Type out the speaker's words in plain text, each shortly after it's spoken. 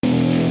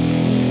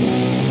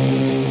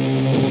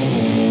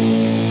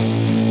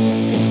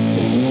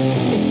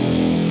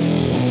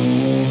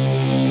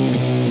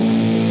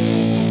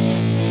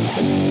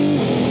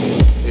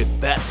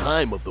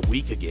time of the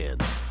week again.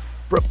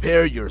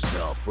 Prepare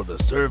yourself for the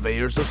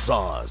surveyors of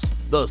sauce,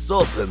 the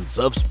sultans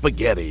of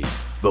spaghetti,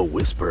 the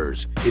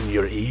whispers in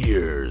your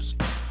ears.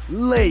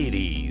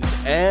 Ladies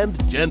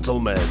and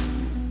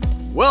gentlemen,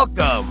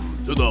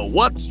 welcome to the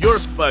What's Your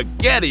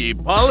Spaghetti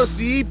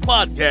Policy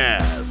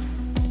podcast.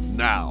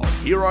 Now,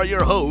 here are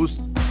your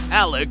hosts,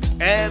 Alex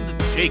and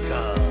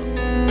Jacob.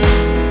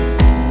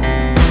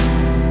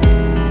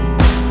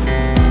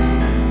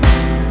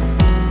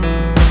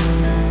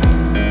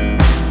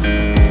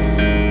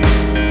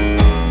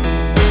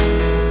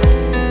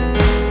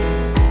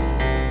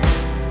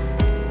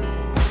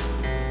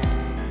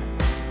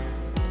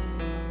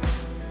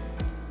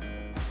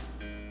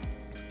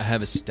 I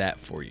have a stat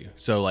for you.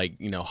 So, like,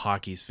 you know,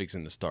 hockey's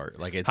fixing to start.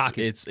 Like,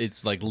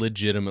 it's like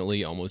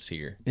legitimately almost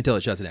here until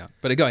it shuts it down.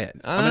 But go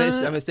ahead. I'm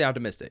gonna stay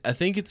optimistic. I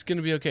think it's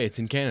gonna be okay. It's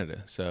in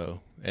Canada,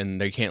 so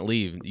and they can't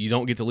leave. You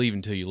don't get to leave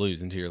until you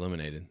lose, until you're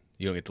eliminated.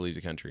 You don't get to leave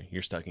the country.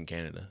 You're stuck in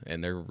Canada,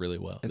 and they're really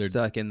well. They're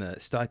stuck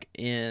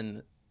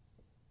in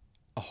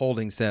a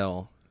holding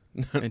cell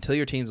until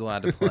your team's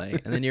allowed to play,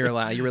 and then you're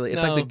allowed. You really,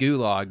 it's like the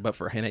gulag, but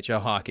for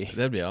NHL hockey.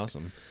 That'd be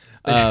awesome.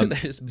 They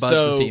just buzz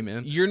the team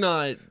in. You're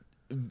not.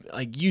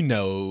 Like, you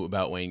know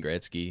about Wayne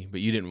Gretzky,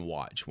 but you didn't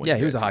watch Wayne Gretzky.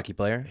 He was a hockey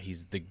player.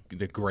 He's the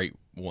great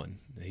one.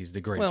 He's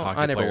the greatest hockey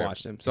player. I never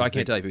watched him, so I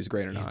can't tell you if he was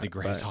great or not. He's the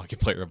greatest hockey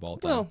player of all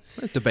time. Well,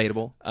 it's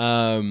debatable.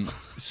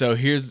 So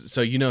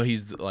you know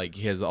he's like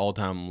he has the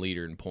all-time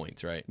leader in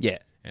points, right? Yeah.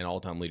 And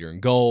all-time leader in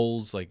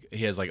goals. Like,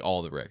 he has like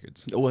all the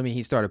records. Well, I mean,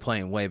 he started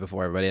playing way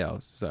before everybody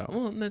else.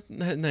 So that's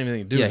not anything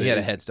to do with it. Yeah, he had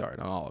a head start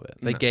on all of it.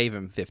 They gave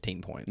him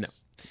 15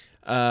 points.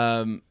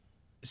 No.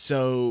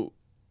 So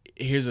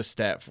here's a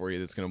stat for you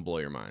that's going to blow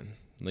your mind.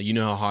 You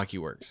know how hockey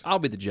works. I'll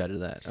be the judge of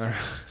that.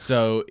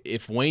 So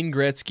if Wayne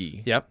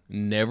Gretzky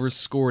never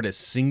scored a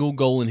single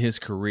goal in his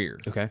career,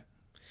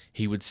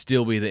 he would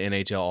still be the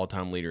NHL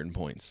all-time leader in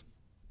points.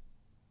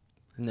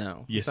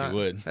 No. Yes, he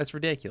would. That's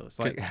ridiculous.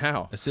 Like,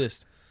 how?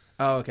 Assist.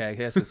 Oh, okay. I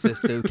guess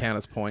assists do count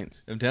as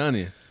points. I'm telling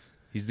you.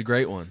 He's the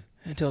great one.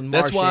 Until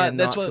Marchand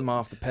knocks him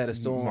off the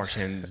pedestal.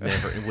 Marchand's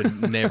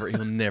he'll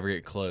never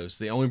get close.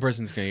 The only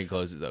person that's going to get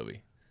close is Ovi.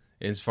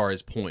 As far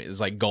as points, it's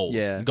like goals.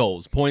 Yeah.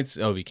 Goals. Points,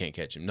 Ovi can't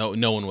catch him.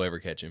 No one will ever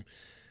catch him.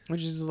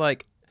 Which is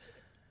like,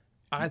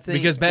 I think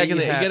because back in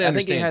the I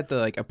think he had to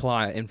like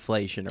apply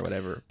inflation or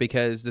whatever,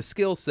 because the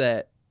skill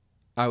set,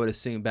 I would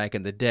assume back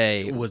in the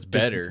day was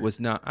better. Was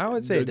not. I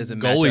would say it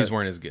doesn't. Goalies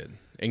weren't as good,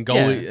 and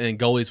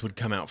goalies would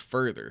come out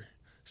further.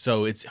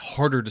 So it's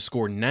harder to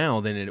score now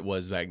than it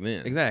was back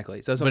then.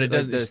 Exactly. So but it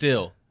doesn't.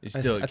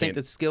 I think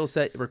the skill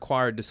set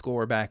required to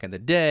score back in the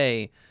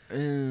day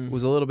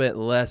was a little bit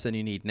less than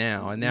you need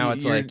now. And now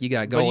it's like you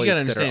got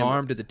goalies that are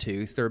armed to the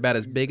tooth. They're about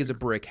as big as a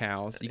brick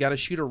house. You got to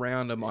shoot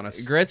around them on a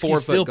 4-foot goal. Gretzky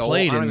still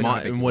played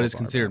in what is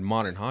considered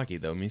modern hockey,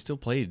 though. I mean, he still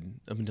played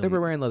up until... They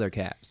were wearing leather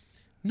caps.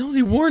 No,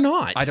 they were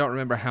not. I don't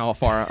remember how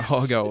far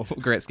ago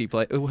Gretzky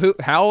played.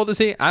 How old is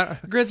he?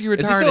 Gretzky retired.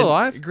 Is he still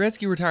alive?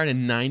 Gretzky retired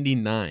in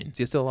 '99. Is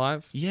he still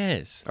alive?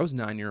 Yes. I was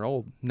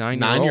 9-year-old.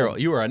 9-year-old.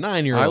 You were a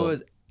 9-year-old. I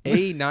was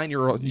a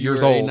 9-year-old. You were a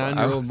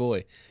 9-year-old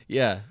boy.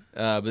 Yeah,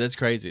 but that's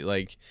crazy.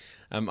 Like,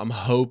 I'm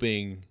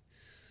hoping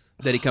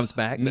that he comes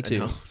back. Me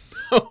too.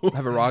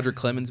 Have a Roger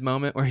Clemens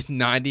moment where he's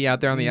 90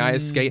 out there on the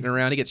ice skating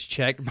around. He gets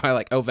checked by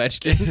like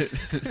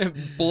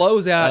Ovechkin,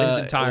 blows out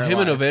his entire him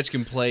life. And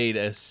Ovechkin played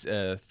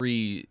a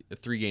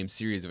three-game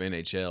series of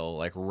NHL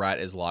like right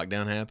as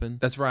lockdown happened.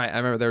 That's right. I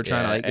remember they were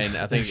trying to and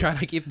I think trying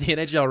to keep the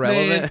NHL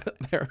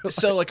relevant.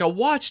 So like I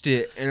watched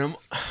it and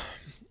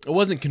I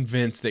wasn't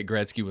convinced that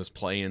Gretzky was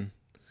playing.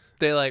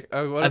 They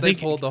they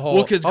pulled the whole.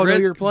 Well, because no,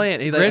 you're playing.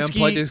 He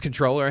unplugged his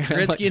controller.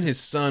 Gretzky and his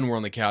son were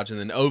on the couch, and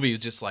then Ovi was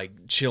just like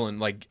chilling.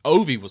 Like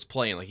Ovi was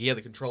playing, like he had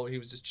the controller. He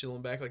was just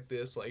chilling back like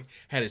this, like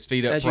had his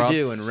feet up. As you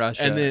do in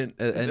Russia. And then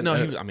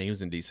he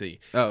was in DC.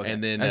 Oh, okay.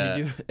 And then as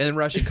you do in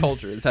Russian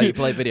culture, is how you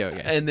play video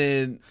games. And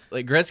then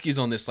like Gretzky's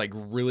on this like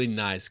really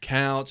nice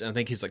couch, and I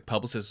think his like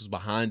publicist was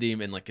behind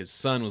him, and like his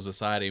son was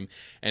beside him,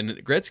 and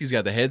Gretzky's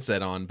got the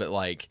headset on, but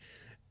like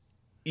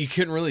you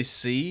couldn't really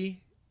see.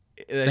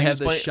 They had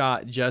the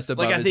shot just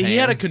above his hands. He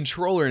had a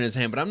controller in his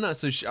hand, but I'm not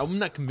so sure. I'm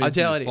not convinced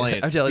he was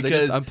playing. I'm telling you, they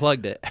just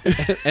unplugged it.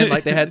 And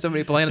like they had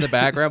somebody playing in the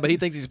background, but he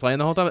thinks he's playing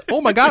the whole time.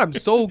 Oh my God, I'm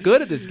so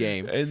good at this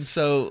game. And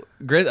so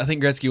I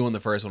think Gretzky won the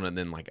first one, and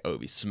then like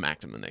Ovi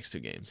smacked him the next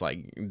 2 games,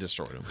 like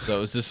destroyed him. So it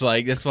was just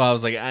like, that's why I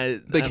was like,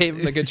 they gave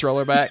him the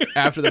controller back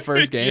after the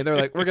first game. They were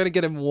like, we're going to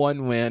get him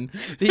 1 win.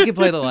 He can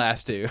play the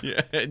last 2.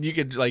 Yeah, and you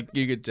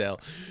could tell.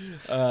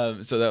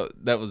 So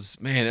that was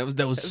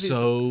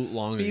so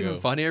long ago. It'd be even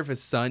funnier if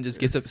his son just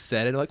gets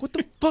upset and like, what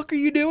the fuck are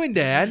you doing,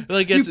 Dad?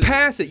 Like, you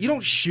pass it. You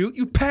don't shoot.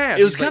 You pass.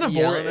 It was kind of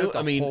boring.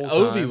 I mean,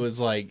 Ovi was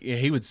like,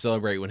 he would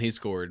celebrate when he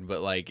scored,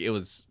 but like it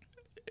was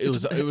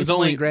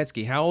only Wayne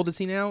Gretzky. How old is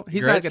he now?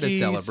 He's not going to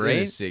celebrate. In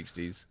his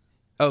 60s.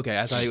 Okay,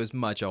 I thought he was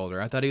much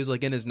older. I thought he was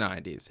like in his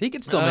 90s. He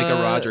could still make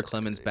a Roger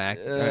Clemens back.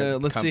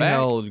 Let's see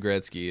how old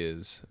Gretzky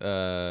is.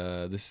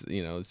 This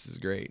is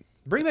great.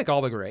 Bring back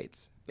all the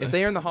greats. If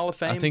they are in the Hall of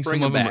Fame,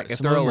 bring them back. If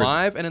they're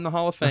alive alive and in the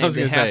Hall of Fame,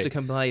 they have to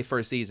come play for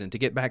a season to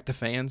get back the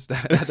fans.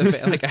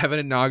 Like have an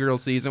inaugural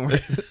season where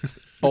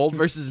old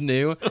versus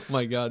new. Oh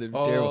my God, it'd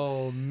be terrible.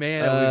 Oh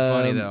man, that would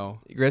be funny though.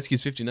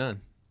 Gretzky's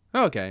 59.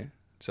 Okay.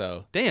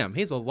 So damn,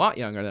 he's a lot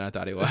younger than I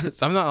thought he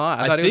was. I'm not lying.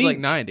 I thought he was like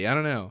 90. I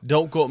don't know.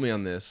 Don't quote me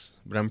on this,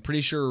 but I'm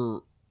pretty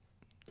sure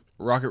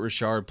Rocket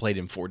Richard played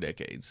in 4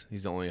 decades.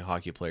 He's the only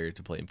hockey player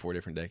to play in 4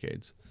 different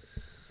decades.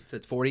 So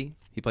it's 40.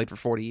 He played for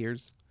 40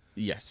 years.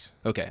 Yes.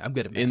 Okay, I'm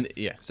good at math.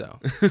 Yeah. So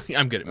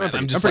I'm good at math.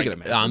 I'm pretty good at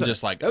math. I'm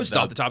just like that was just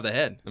off the top of the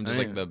head. I'm just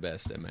like the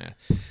best at math.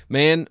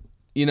 Man,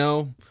 you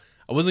know,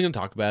 I wasn't gonna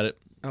talk about it.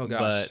 Oh gosh.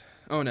 But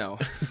oh no.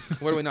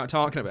 What are we not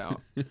talking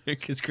about?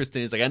 Because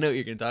Christina's like, I know what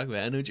you're gonna talk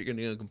about. I know what you're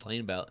gonna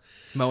complain about.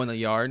 Mowing the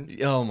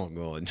yard. Oh my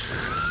God.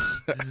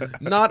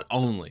 Not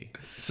only.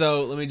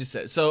 So let me just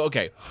say. So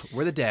okay,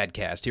 we're the dad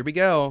cast. Here we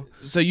go.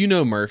 So you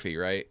know Murphy,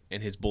 right?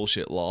 And his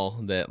bullshit law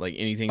that like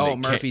anything. Oh,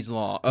 Murphy's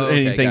law. Oh,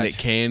 okay, anything that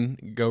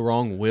can go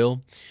wrong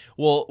will.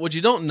 Well, what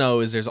you don't know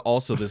is there's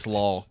also this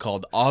law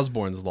called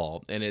Osborne's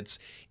law, and it's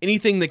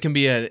anything that can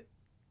be a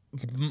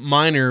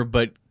minor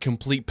but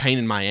complete pain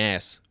in my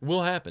ass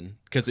will happen,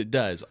 because it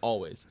does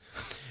always.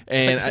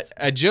 And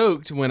I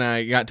joked when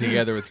I got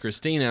together with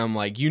Christina, I'm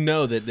like, you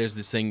know that there's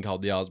this thing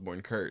called the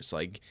Osborne curse,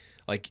 like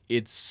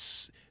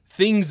it's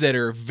things that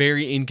are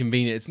very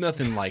inconvenient. It's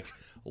nothing like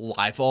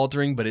life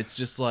altering, but it's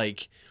just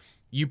like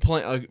you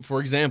plan. For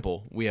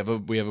example, we have a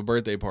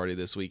birthday party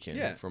this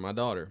weekend for my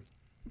daughter,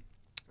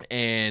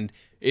 and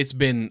it's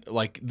been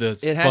like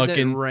it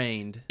hasn't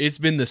rained. It's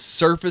been the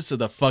surface of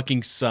the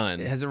fucking sun.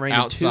 It hasn't rained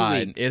outside.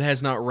 In 2 weeks. It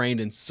has not rained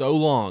in so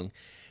long,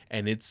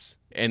 and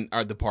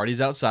the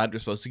party's outside. We're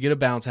supposed to get a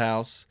bounce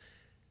house,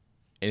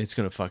 and it's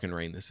gonna fucking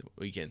rain this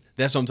weekend.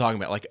 That's what I'm talking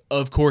about. Like,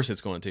 of course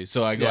it's going to.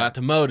 So I go out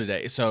to mow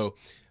today. So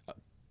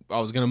I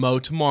was gonna mow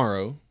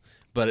tomorrow,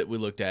 but we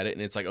looked at it,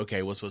 and it's like,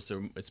 okay, it's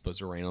supposed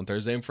to rain on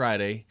Thursday and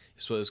Friday.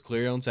 It's supposed to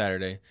clear on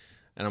Saturday.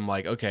 And I'm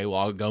like, okay, well,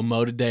 I'll go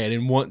mow today. I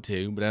didn't want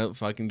to, but I don't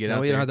fucking get out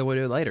there. You don't have to do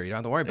it later. You don't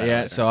have to worry about it.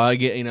 Yeah, so I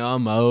get, I'll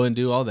mow and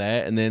do all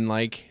that. And then,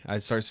 like, I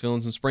start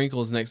feeling some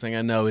sprinkles. Next thing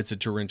I know, it's a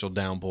torrential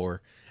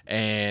downpour.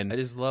 And I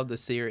just love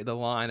the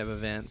line of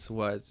events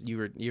was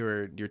you're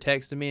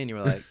texting me and you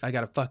were like, I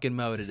got to fucking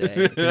mow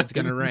today because it's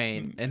going to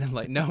rain. And then,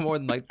 like, no more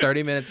than, like,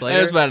 30 minutes later.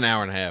 It was about an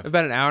hour and a half.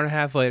 About an hour and a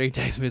half later, he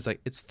texts me. It's like,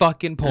 it's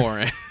fucking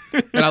pouring.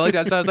 And I looked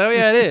outside. I was like, oh,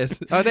 yeah, it is.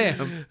 Oh,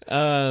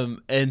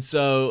 damn. And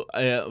so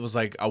I was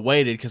like, I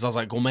waited because I was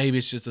like, well, maybe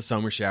it's just a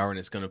summer shower and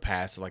it's going to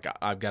pass. Like,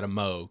 I've got to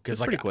mow. Because,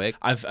 like, pretty quick.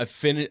 I've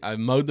finished. I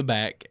mowed the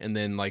back, and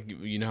then, like,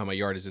 you know how my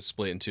yard is just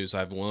split in two. So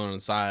I have one on the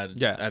side.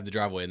 Yeah. I have the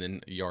driveway and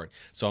then a yard.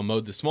 So I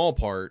mowed the small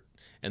part,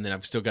 and then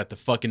I've still got the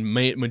fucking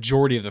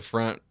majority of the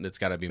front that's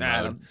got to be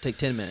mowed. It'll take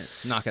 10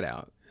 minutes. Knock it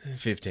out.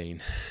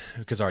 15,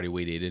 because I already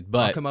weed eated.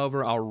 But I'll come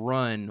over. I'll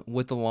run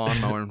with the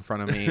lawnmower in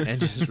front of me and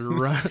just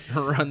run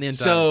the entire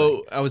So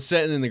thing. I was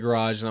sitting in the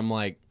garage and I'm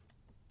like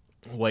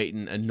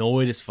waiting,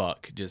 annoyed as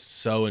fuck, just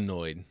so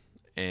annoyed.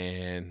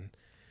 And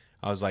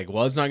I was like,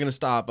 well, it's not gonna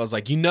stop. I was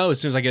like, as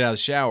soon as I get out of the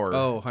shower,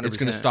 100%. it's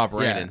gonna stop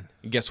raining. Yeah.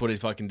 And guess what it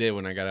fucking did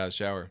when I got out of the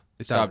shower?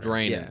 It stopped stopped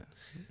raining. yeah.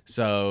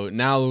 So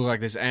now I look like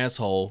this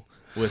asshole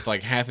with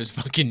like half his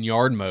fucking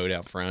yard mowed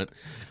out front.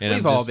 And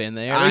We've all been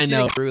there. I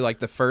know. Through like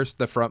the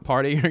front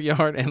part of your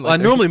yard, and Well, I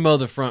normally mow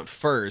the front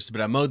first,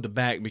 but I mowed the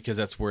back because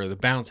that's where the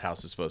bounce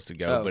house is supposed to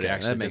go. Okay, but it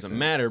actually makes doesn't sense.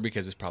 matter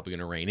because it's probably going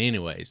to rain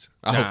anyways.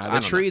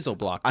 The trees will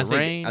block the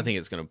rain. I think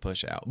it's going to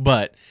push out.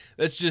 But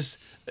that's just...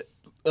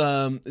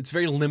 it's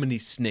very lemony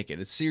snicket.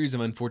 It's a series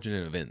of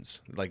unfortunate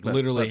events, like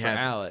literally for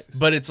Alex.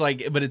 But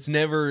it's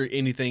never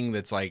anything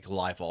that's like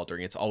life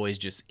altering. It's always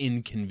just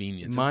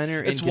inconvenience.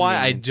 Minor. That's why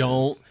I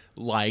don't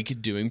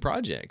like doing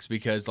projects,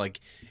 because like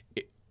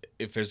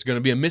if there's going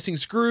to be a missing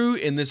screw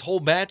in this whole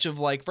batch of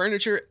like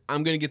furniture,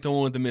 I'm going to get the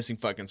one with the missing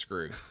fucking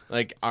screw.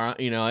 Like,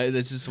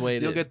 that's just the way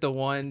it is. You'll get the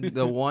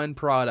one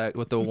product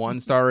with the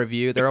 1-star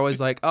review. They're always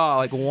like, oh,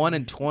 like 1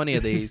 in 20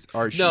 of these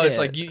are shit. No, it's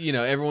like,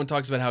 everyone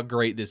talks about how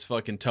great this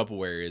fucking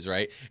Tupperware is,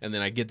 right? And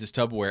then I get this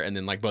Tupperware, and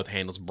then like both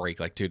handles break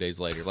like 2 days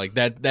later. Like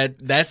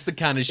that's the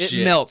kind of shit.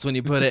 It melts when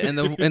you put it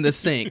in the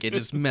sink. It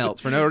just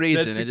melts for no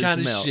reason. That's the it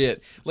kind just of melts.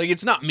 shit. Like,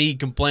 it's not me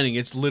complaining.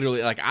 It's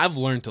literally like I've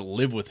learned to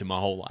live with him my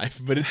whole life,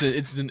 but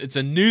it's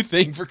a new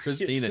thing for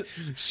Christina.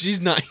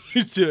 She's not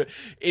used to it.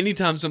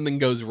 Anytime something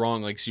goes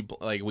wrong, like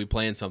we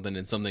plan something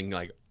and something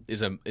like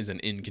is an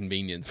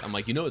inconvenience, I'm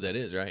like, you know what that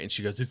is, right? And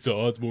she goes, it's the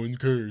Osborne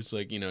curse.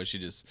 Like, she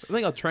just... I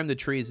think I'll trim the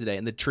trees today,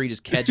 and the tree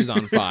just catches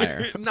on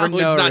fire. No,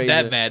 it's not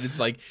that bad.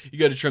 It's like you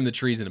go to trim the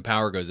trees and the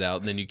power goes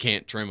out, and then you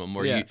can't trim them,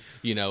 or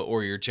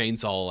or your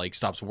chainsaw like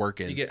stops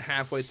working. You get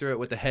halfway through it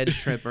with the hedge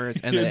trimmers,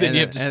 and then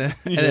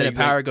the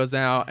power goes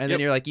out, and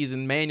then you're like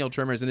using manual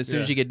trimmers, and as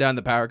soon as you get done,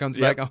 the power comes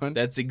back on.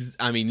 That's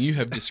you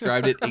have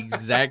described it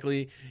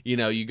exactly.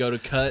 You go to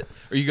cut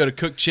or you go to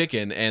cook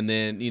chicken, and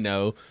then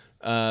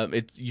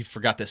you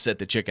forgot to set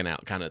the chicken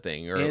out, kind of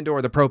thing,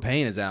 or the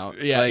propane is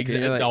out. Yeah,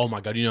 exactly. Like, oh my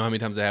god, you know how many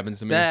times that happens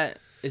to me?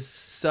 is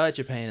such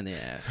a pain in the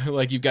ass.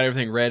 Like you've got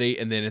everything ready,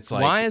 and then it's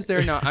like, why is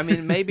there not? I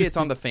mean, maybe it's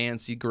on the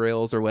fancy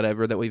grills or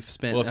whatever that we've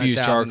spent. Well, if you use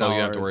charcoal, you don't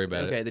have to worry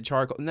about it. Okay, the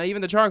charcoal. No,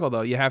 even the charcoal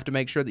though, you have to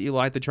make sure that you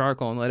light the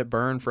charcoal and let it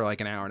burn for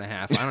like an hour and a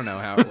half. I don't know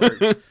how it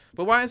works.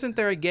 But why isn't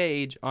there a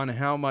gauge on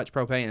how much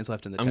propane is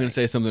left in the tank? I'm going to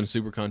say something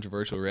super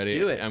controversial. Ready?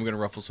 Do it. I'm going to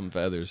ruffle some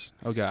feathers.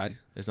 Oh God,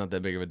 there's not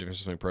that big of a difference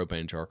between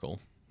propane and charcoal.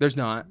 There's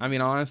not. I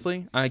mean,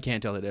 honestly, I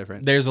can't tell the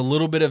difference. There's a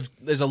little bit of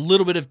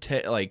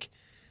like.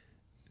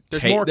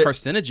 There's more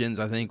carcinogens,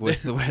 I think,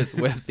 with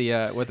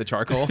the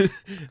charcoal.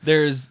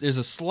 There's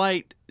a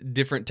slight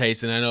different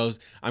taste, and I know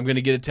I'm going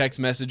to get a text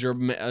message or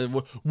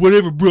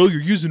whatever, bro.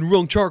 You're using the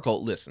wrong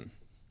charcoal. Listen.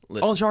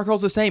 All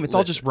charcoal's the same. It's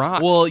all just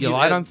rocks. Well, you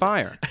light on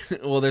fire.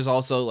 Well, there's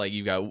also like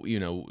you've got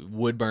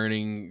wood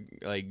burning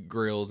like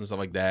grills and stuff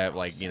like that.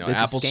 Like it's a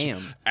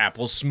scam.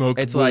 Apple smoked.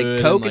 It's wood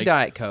like Coke and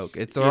Diet Coke.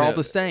 They're all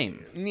the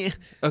same. Yeah.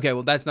 Okay,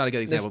 well that's not a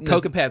good example.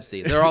 Coke and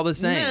Pepsi, they're all the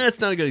same. Nah, that's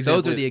not a good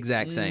example. Those are the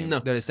exact same. No.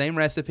 They're the same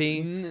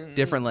recipe,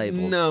 different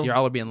labels. No. You're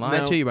all being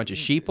lied to. You're a bunch of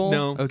sheeple.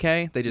 No.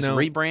 Okay, they just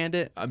rebrand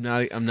it. I'm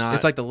not.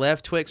 It's like the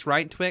left Twix,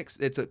 right Twix.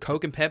 It's a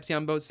Coke and Pepsi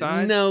on both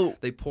sides. No,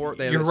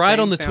 you're right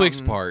on the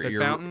Twix part. The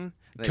fountain.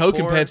 Coke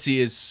and Pepsi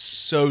is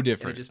so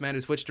different. It just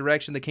matters which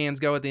direction the cans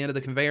go at the end of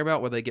the conveyor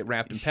belt, whether they get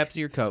wrapped in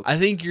Pepsi or Coke. I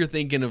think you're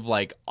thinking of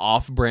like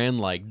off-brand,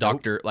 like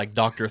Dr.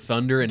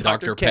 Thunder and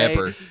Dr.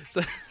 Pepper.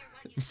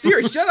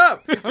 Siri, shut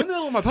up! I'm in the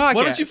middle of my podcast.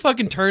 Why don't you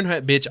fucking turn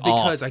that bitch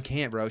off? Because I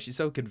can't, bro. She's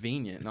so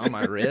convenient on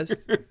my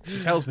wrist.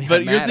 She tells me.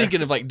 But you're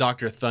thinking of like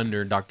Dr.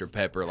 Thunder and Dr.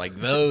 Pepper, like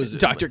those.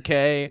 Dr.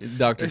 K.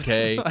 Dr.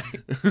 K.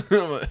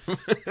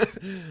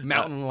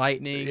 Mountain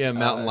Lightning. Yeah,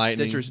 Mountain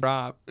Lightning. Citrus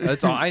Drop.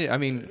 That's all. I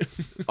mean,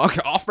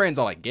 off-brand's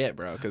all I get,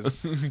 bro.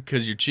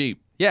 Because you're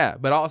cheap. Yeah,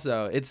 but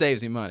also it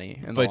saves me money.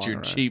 But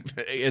you're cheap.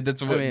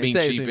 That's what being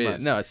cheap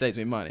is. No, it saves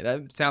me money.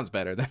 That sounds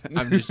better than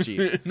I'm just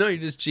cheap. No, you're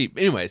just cheap.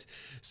 Anyways,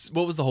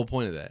 what was the whole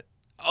point of that?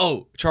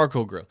 Oh,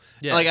 charcoal grill.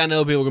 Yeah. Like I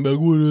know people are gonna be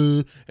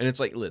like, what? And it's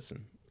like,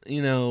 listen,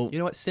 you know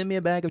what? Send me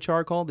a bag of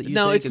charcoal that you.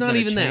 No, think it's is not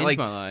even that. Like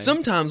my life.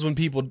 sometimes when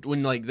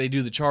like they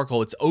do the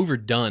charcoal, it's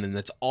overdone, and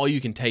that's all you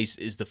can taste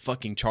is the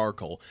fucking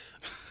charcoal.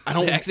 I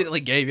don't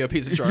accidentally gave you a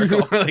piece of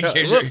charcoal. Like,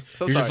 here's your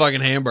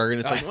fucking hamburger, and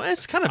it's like, well,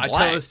 it's kind of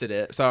black. I toasted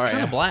it. Sorry, it's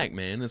kind of black,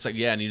 man. It's like,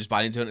 yeah, and you just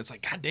bite into it, and it's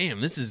like, god damn,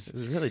 this is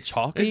really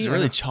chalky. This is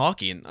really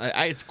chalky, and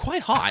it's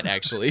quite hot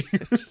actually.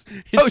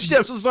 Oh shit!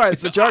 I'm so sorry.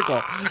 It's the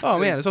charcoal. Oh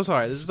man, I'm so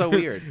sorry. This is so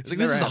weird. It's like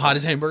this is the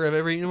hottest hamburger I've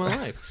ever eaten in my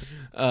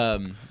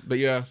life. But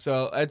yeah,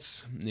 so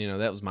that's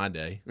that was my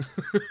day.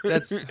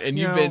 And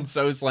you've been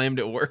so slammed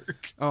at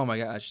work. Oh my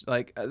gosh!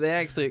 Like they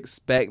actually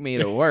expect me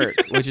to work,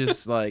 which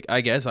is like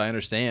I guess I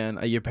understand.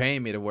 You're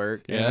paying me to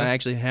work, and I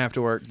actually have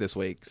to work this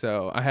week,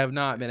 so I have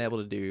not been able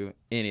to do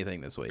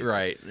anything this week.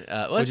 Right,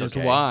 which is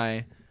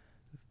why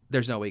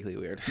there's no Weekly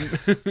Weird.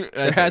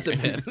 There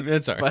hasn't been.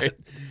 That's all right.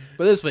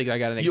 But this week I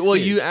got an excuse. Well,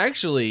 you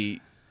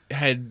actually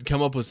had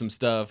come up with some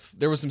stuff.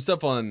 There was some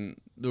stuff on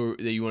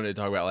that you wanted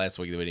to talk about last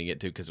week that we didn't get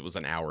to because it was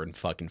an hour and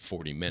fucking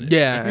 40 minutes.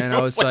 Yeah, and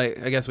I was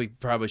like, I guess we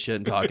probably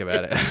shouldn't talk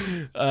about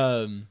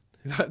it.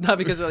 Not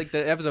because like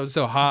the episode was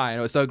so high and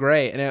it was so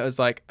great, and it was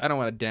like I don't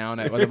want to down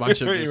it with a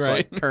bunch of just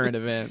like current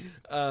events.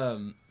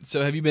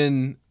 So have you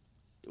been?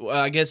 Well,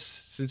 I guess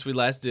since we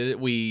last did it,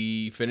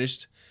 we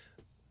finished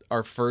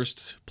our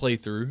first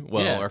playthrough.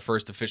 Well, our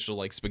first official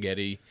like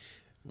spaghetti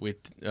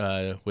with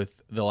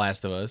The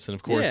Last of Us, and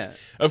of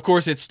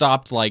course it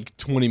stopped like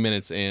 20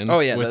 minutes in. Oh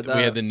yeah, we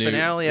had the new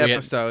finale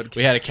episode.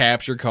 We had a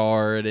capture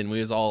card, and we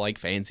was all like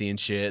fancy and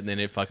shit, and then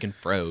it fucking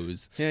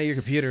froze. Yeah, your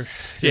computer.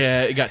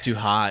 It got too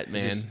hot,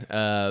 man.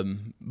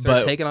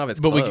 But taking off its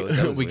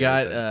clothes. we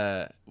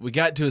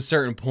got to a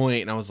certain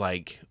point, and I was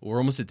like, we're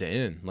almost at the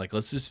end. Like,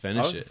 let's just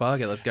finish it. Fuck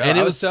it, let's go. And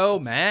I was so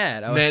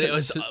mad. It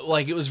was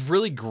like it was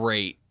really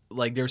great.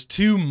 Like, there's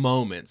two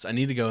moments. I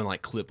need to go and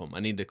like clip them.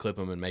 I need to clip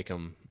them and make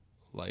them.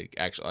 Like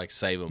actually, like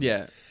save them.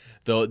 Yeah.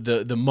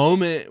 The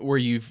moment where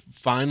you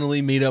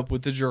finally meet up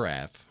with the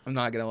giraffe. I'm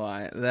not gonna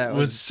lie, that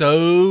was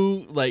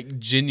so like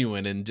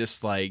genuine and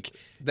just like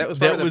that was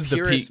the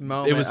purest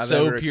moment I've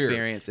ever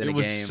experienced in a game. It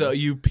was so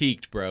you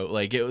peaked, bro.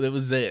 Like it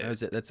was it. That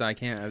was it. I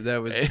can't.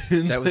 That was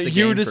the game.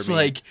 You were just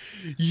like,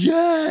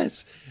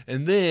 yes.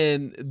 And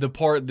then the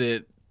part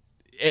that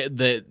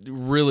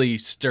really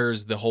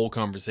stirs the whole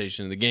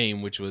conversation of the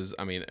game, which was,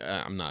 I mean,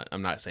 I'm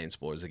not saying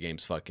spoilers. The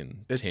game's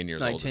fucking 10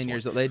 years old. Like 10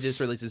 years old. They just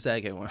released the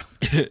second one.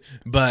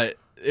 But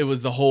it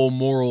was the whole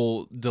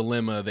moral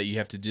dilemma that you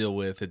have to deal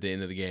with at the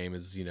end of the game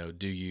is,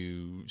 do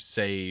you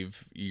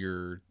save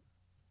your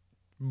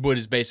what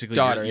is basically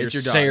daughter, your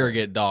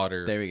surrogate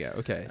daughter? There we go.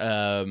 Okay.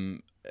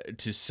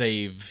 To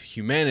save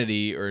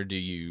humanity, or do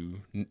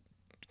you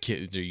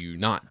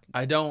not?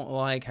 I don't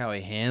like how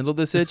he handled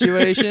the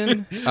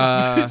situation.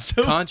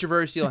 So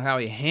controversial how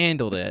he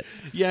handled it.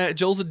 Yeah,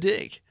 Joel's a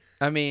dick.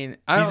 I mean,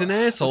 he's an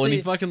asshole, and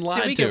he fucking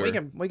lied to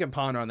her. We can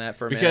ponder on that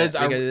for a minute because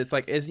it's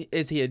like,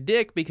 is he a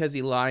dick because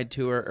he lied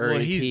to her, or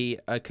is he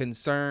a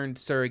concerned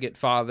surrogate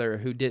father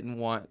who didn't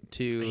want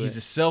to? He's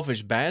a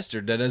selfish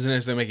bastard. That doesn't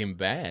necessarily make him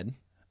bad.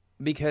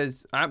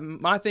 Because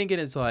my thinking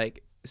is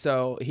like,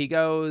 So he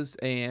goes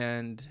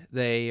and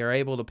they are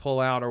able to pull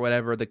out or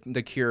whatever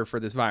the cure for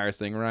this virus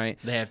thing, right?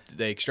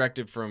 They extract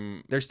it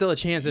from. There's still a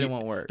chance that it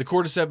won't work. The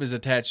cordyceps is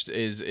attached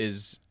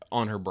is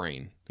on her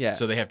brain. Yeah.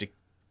 So they have to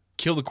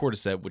kill the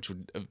cordyceps, which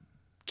would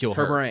kill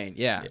her brain.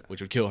 Yeah,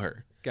 which would kill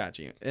her. Got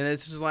you. And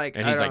it's just like,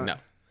 and he's like, no.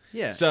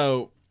 Yeah.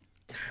 So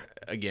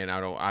again, I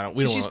don't.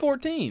 We don't. She's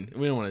 14.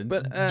 We don't want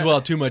to dwell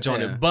too much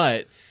on it,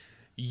 but.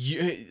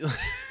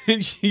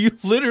 You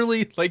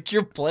literally like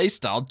your play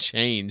style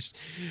changed,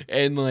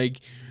 and like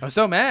I'm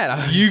so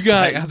mad. You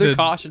got like, the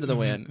caution to the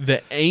wind,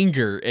 the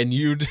anger, and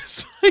you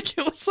just like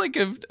it was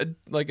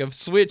like a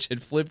switch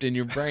had flipped in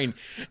your brain,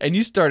 and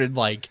you started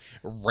like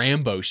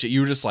Rambo shit.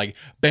 You were just like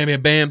bam,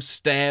 bam, bam,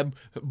 stab,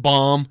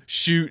 bomb,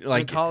 shoot.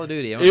 Like Call of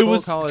Duty. It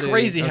was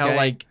crazy how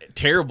like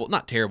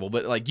not terrible,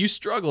 but like you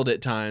struggled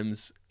at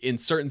times in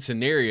certain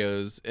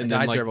scenarios, and then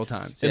died like several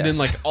times, and then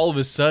like all of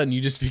a sudden you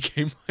just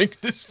became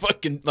like this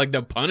fucking like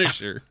the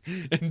Punisher,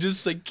 and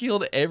just like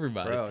killed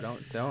everybody. Bro,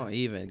 don't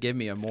even give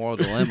me a moral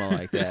dilemma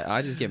like that.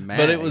 I just get mad.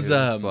 But it was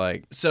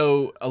like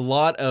so a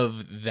lot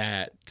of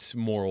that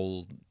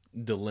moral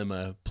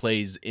dilemma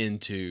plays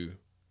into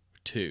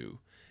 2,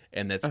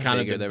 and that's kind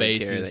of the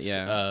basis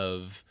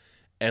of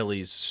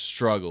Ellie's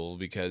struggle,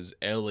 because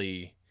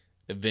Ellie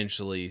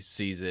eventually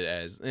sees it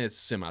as, it's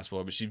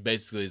semi-spoiler, but she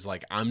basically is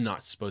like, I'm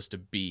not supposed to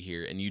be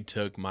here, and you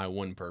took my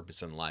one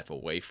purpose in life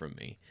away from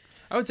me.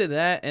 I would say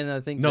that, and I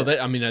think that's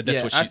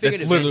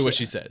literally what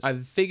she says. I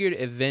figured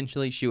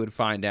eventually she would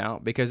find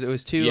out, because it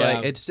was too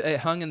like it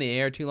hung in the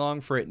air too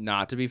long for it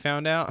not to be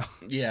found out.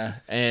 Yeah,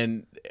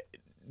 and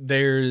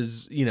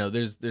there's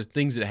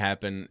things that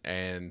happen,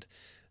 and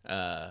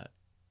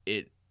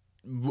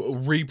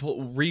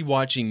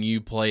rewatching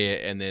you play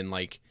it, and then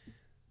like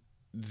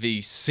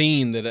the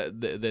scene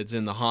that's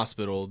in the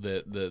hospital,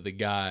 the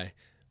guy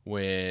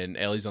when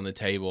Ellie's on the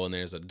table and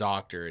there's a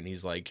doctor and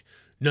he's like,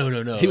 no.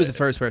 He was the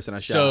first person I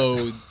shot.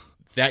 So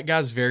that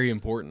guy's very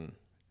important.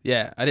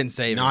 Yeah, I didn't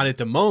save him. Not at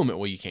the moment.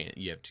 Well, you can't.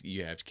 You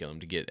have to kill him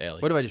to get Ellie.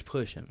 What if I just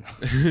push him?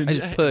 I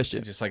just push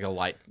him. Just like a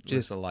light.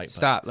 Just a light.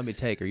 Stop. Let me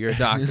take her. You're a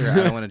doctor. I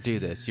don't want to do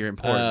this. You're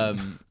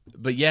important.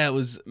 But yeah, it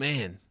was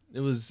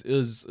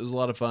a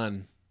lot of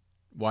fun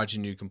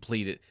watching you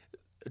complete it.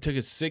 It took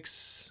us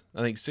 6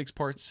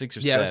 parts, 6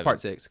 or 7. Yeah, it was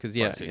part 6. Because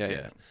yeah.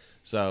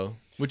 So,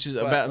 which is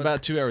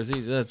about 2 hours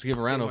each. Let's give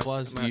a round of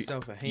applause.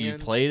 You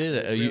played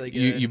it. Really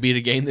you beat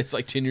a game that's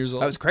like 10 years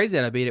old. I was crazy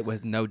that I beat it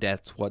with no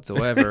deaths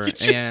whatsoever.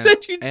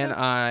 And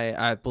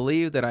I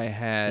believe that I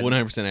had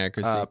 100%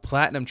 accuracy,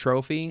 platinum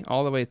trophy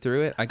all the way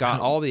through it. I got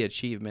all the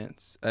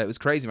achievements. It was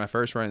crazy. My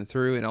first run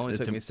through, it only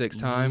took me 6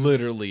 times.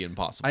 Literally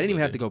impossible. I didn't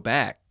even have to go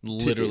back.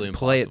 Literally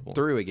play impossible. it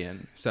through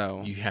again.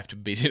 So you have to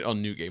beat it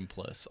on New Game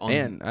Plus.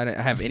 And I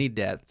didn't have any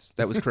deaths.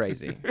 That was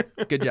crazy.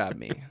 Good job,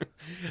 me.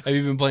 Have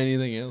you been playing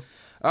anything else?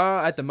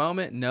 At the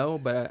moment, no.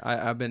 But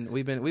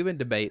we've been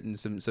debating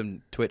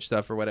some Twitch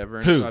stuff or whatever.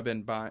 And Who? So I've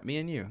been buying me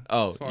and you.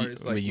 Oh, as far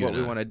as like what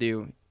we want to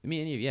do. Me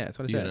and you. Yeah, that's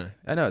what I said.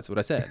 I know that's what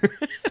I said.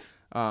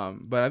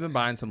 But I've been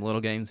buying some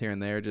little games here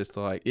and there just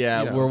to like.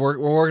 Yeah, we're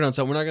working on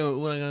something. We're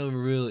not gonna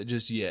reveal it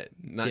just yet.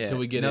 Not until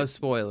we get no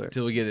spoilers.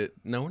 Till we get it.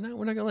 No, we're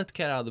not gonna let the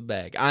cat out of the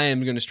bag. I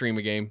am gonna stream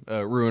a game,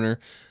 Ruiner,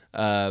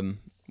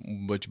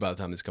 which by the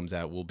time this comes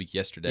out will be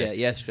yesterday. Yeah,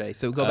 yesterday.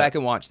 So go back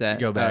and watch that.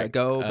 Go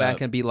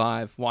back and be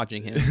live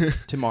watching him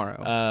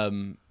tomorrow.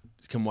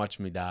 Come watch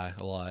me die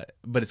a lot,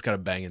 but it's got a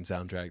banging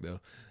soundtrack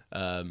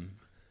though.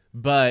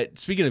 But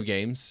speaking of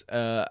games,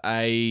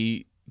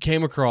 I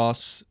came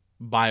across,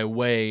 by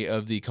way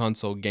of the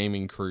Console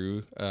Gaming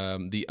Crew,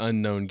 the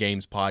Unknown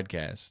Games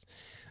podcast.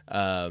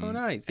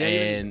 Nice. Yeah,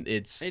 and I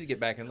need to get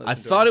back and listen I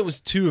thought it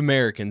was 2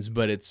 Americans,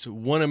 but it's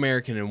 1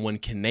 American and 1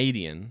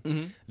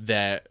 Canadian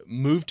that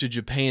moved to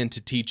Japan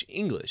to teach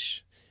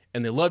English.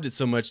 And they loved it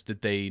so much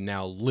that they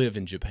now live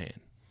in Japan.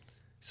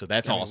 So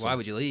that's awesome. Why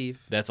would you leave?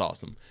 That's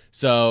awesome.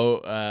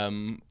 So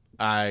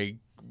I've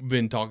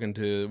been talking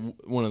to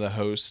one of the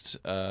hosts,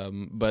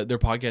 but their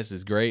podcast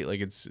is great. Like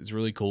it's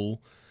really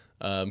cool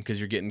because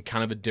you're getting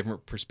kind of a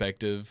different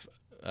perspective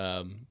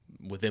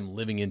with them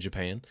living in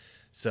Japan.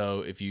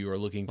 So if you are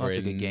looking for lots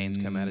of good games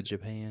come out of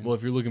Japan. Well,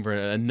 if you're looking for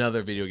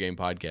another video game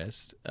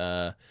podcast,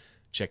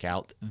 check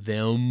out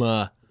them.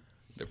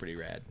 They're pretty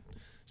rad.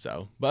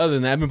 So, but other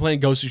than that, I've been playing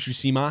Ghost of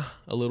Tsushima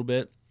a little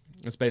bit.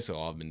 That's basically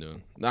all I've been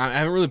doing. I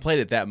haven't really played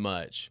it that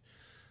much.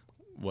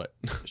 What?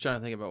 I was trying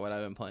to think about what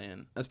I've been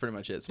playing. That's pretty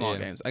much it. Small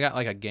games. I got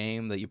like a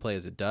game that you play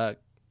as a duck.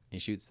 He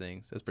shoots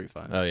things. That's pretty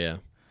fun. Oh yeah.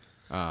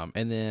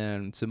 And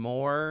then some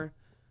more.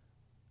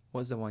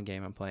 What's the one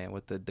game I'm playing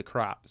with the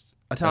crops?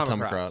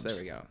 Atomic Crops. There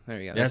we go.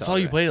 Yeah, that's all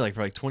you played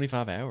for like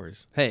 25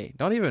 hours. Hey,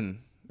 don't even.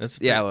 A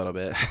little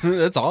bit.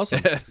 That's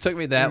awesome. It took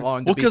me that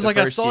long. Well, because like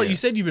I saw you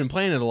said you've been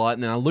playing it a lot,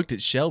 and then I looked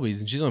at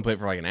Shelby's, and she's only played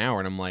for like an hour,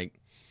 and I'm like,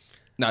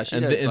 no, she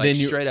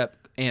does straight up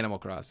Animal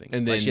Crossing.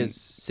 And then she has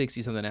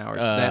 60 something hours.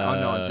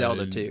 On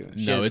Zelda too.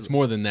 It's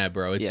more than that,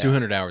 bro. It's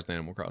 200 hours in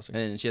Animal Crossing,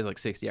 and she has like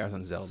 60 hours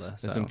on Zelda.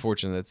 That's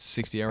unfortunate. That's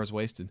 60 hours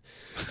wasted.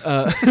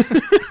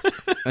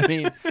 I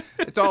mean,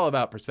 it's all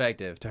about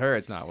perspective. To her,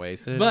 it's not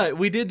wasted. But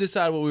we did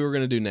decide what we were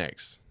going to do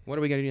next. What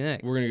are we gonna do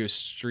next? We're gonna go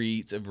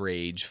Streets of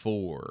Rage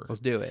 4.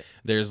 Let's do it.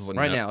 There's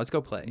now. Let's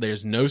go play.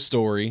 There's no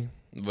story.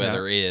 Well,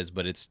 there is,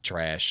 but it's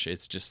trash.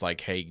 It's just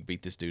like, hey,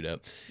 beat this dude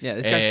up. Yeah,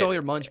 this guy stole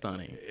your lunch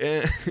money.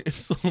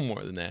 It's a little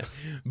more than that.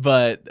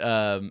 But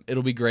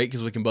it'll be great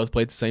because we can both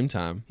play at the same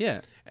time.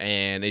 Yeah.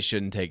 And it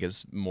shouldn't take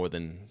us more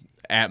than,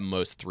 at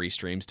most, 3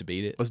 streams to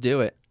beat it. Let's do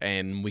it.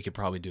 And we could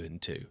probably do it in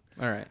 2.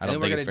 All right. I don't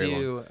think it's very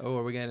long.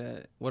 What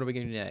are we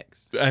gonna do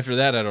next? After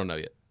that, I don't know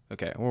yet.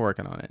 Okay, we're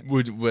working on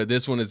it.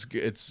 This one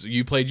it's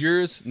you played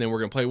yours, and then we're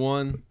gonna play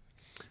one.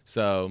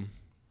 So...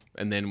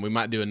 And then we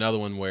might do another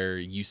one where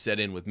you set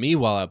in with me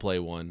while I play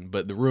one,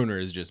 but the ruiner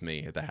is just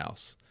me at the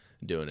house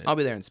doing it. I'll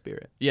be there in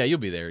spirit. Yeah, you'll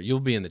be there. You'll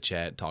be in the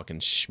chat talking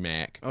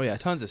schmack. Oh yeah,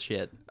 tons of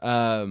shit.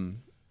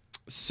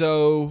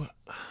 So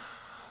I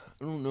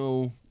don't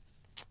know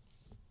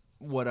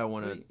what I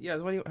want to. Yeah,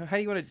 what do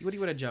you want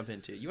to jump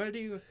into? You want to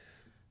do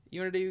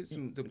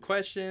some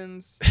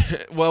questions?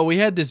 Well, we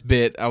had this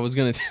bit. I was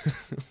gonna.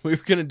 We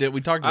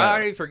talked about. I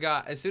already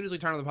forgot. As soon as we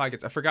turned on the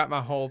podcast, I forgot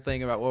my whole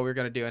thing about what we were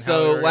gonna do. And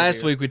so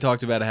last week we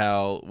talked about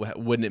how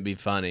wouldn't it be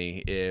funny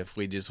if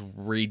we just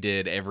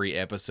redid every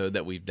episode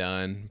that we've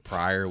done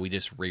prior? We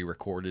just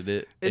re-recorded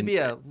it. We'd be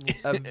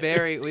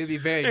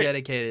very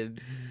dedicated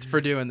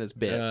for doing this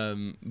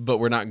bit. But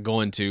we're not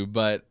going to.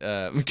 But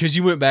because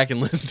you went back and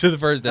listened to the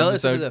first episode. I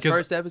listened to the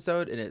first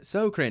episode, and it's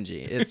so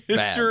cringy. It's bad.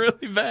 It's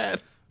really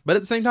bad. But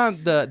at the same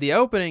time, the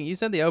opening, you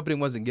said the opening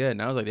wasn't good,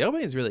 and I was like, the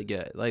opening is really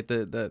good. Like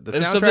the soundtrack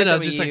was something that I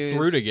just used, like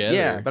threw together.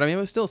 Yeah, but I mean,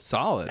 it was still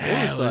solid.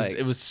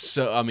 It was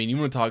so. I mean, you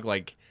want to talk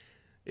like.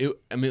 It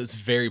was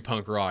very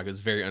punk rock. It was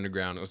very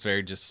underground. It was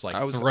very just like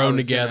thrown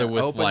together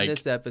with open like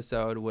this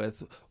episode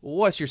with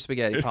what's your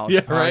spaghetti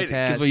politics podcast? Right?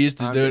 Because we used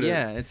to do it.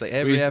 Yeah, it's like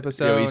every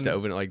episode. We used to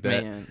open it like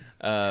that. Man,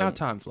 how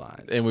time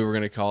flies. And we were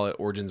gonna call it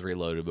Origins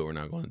Reloaded, but we're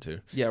not going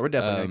to. Yeah, we're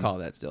definitely gonna call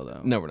it that still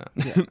though. No, we're not.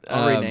 Yeah,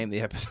 I'll rename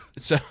the episode.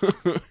 So,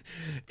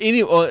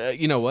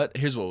 you know what?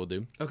 Here's what we'll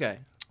do. Okay,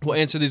 we'll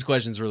answer these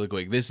questions really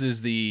quick. This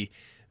is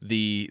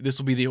this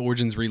will be the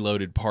Origins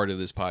Reloaded part of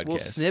this podcast. We'll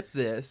snip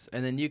this,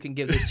 and then you can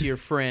give this to your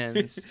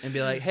friends and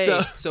be like,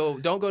 hey, so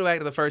don't go back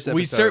to the first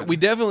episode. We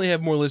definitely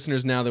have more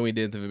listeners now than we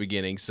did at the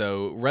beginning.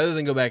 So rather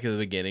than go back to the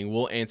beginning,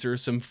 we'll answer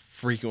some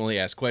frequently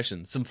asked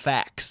questions, some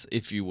facts,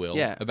 if you will,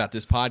 about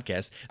this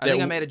podcast. I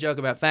think I made a joke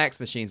about fax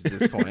machines at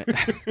this point,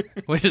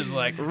 which is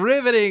like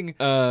riveting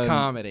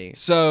comedy.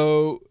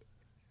 So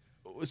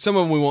some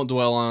of them we won't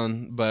dwell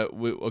on, but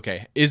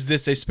okay. Is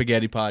this a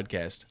spaghetti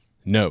podcast?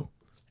 No.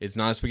 It's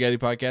not a spaghetti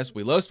podcast.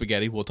 We love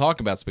spaghetti. We'll talk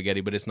about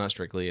spaghetti, but it's not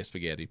strictly a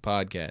spaghetti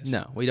podcast.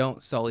 No, we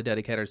don't solely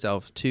dedicate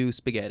ourselves to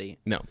spaghetti.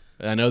 No.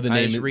 I know the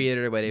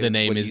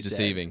name is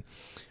deceiving.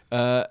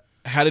 How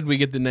did we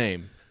get the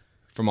name?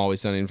 From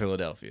Always Sunny in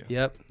Philadelphia.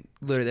 Yep.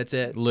 Literally, that's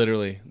it.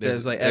 Literally.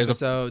 There's like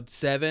episode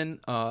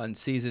 7 on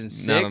season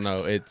 6.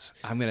 No.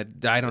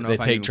 I don't know. They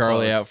take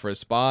Charlie out for a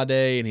spa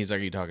day, and he's like,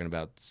 "Are you talking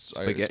about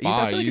spaghetti?" Spa?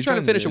 I feel like you're trying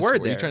to finish a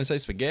word there. You're trying to say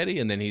spaghetti,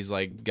 and then he's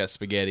like, got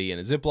spaghetti in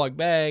a Ziploc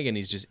bag, and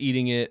he's just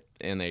eating it,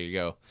 and there you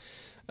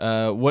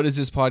go. What is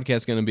this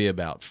podcast going to be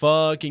about?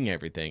 Fucking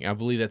everything. I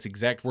believe that's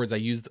exact words I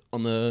used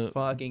on the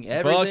fucking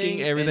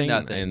everything and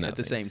nothing at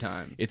the same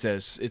time. It's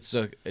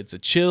a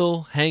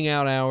chill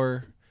hangout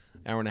hour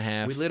and a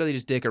half. We literally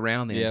just dick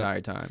around the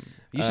entire time.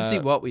 You should see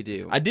what we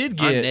do. I'm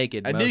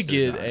naked. I did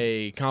get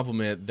a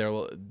compliment there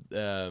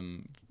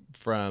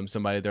from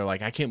somebody. They're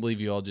like, I can't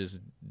believe you all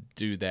just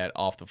do that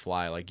off the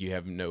fly. Like you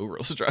have no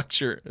real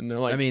structure. And they're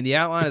like, I mean, the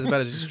outline is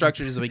about as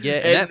structured as we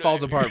get, and that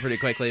falls apart pretty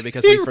quickly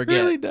because we forget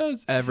really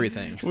does.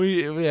 Everything.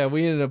 We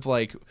ended up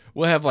like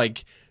we'll have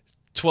like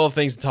 12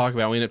 things to talk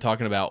about. We end up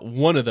talking about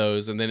one of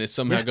those, and then it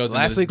somehow goes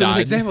into last week was an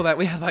example that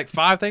we had like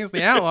 5 things in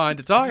the outline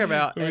to talk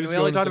about, and we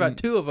only talked about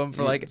 2 of them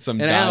for like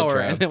an hour,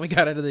 and then we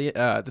got into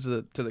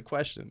the to the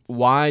questions.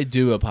 Why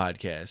do a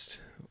podcast?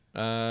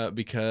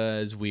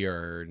 Because we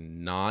are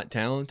not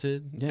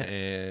talented,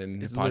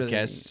 and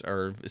podcasts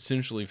are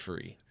essentially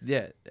free.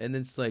 Yeah, and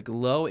it's like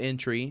low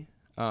entry,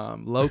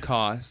 low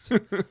cost,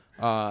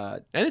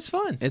 and it's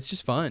fun. It's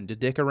just fun to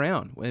dick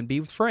around and be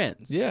with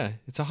friends. Yeah,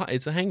 it's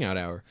a hangout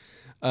hour.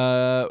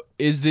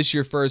 Is this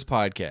your first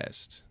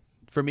podcast?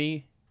 For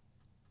me,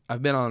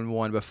 I've been on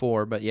one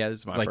before, but yeah, this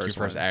is my first one. Like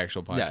your first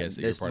actual podcast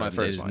that you're part of.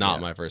 This is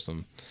not my first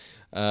one.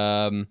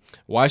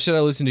 Why should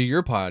I listen to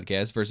your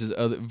podcast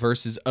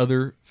versus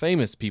other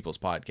famous people's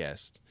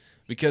podcasts?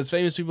 Because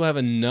famous people have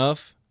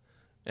enough,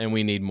 and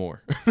we need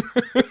more.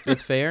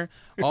 It's fair.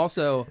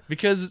 Also,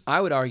 because I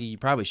would argue you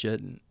probably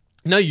shouldn't.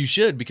 No, you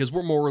should, because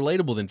we're more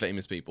relatable than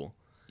famous people.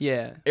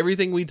 Yeah.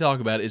 Everything we talk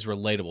about is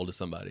relatable to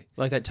somebody.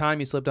 Like that time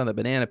you slipped on the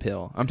banana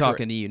pill. I'm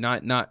talking to you,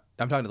 not.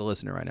 I'm talking to the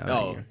listener right now. Oh.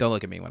 Right here. Don't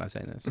look at me when I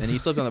say this. And you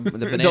slipped on the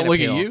banana pill. Don't look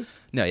at you?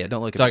 No, yeah,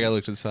 don't look at me. So I gotta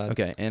look to the side.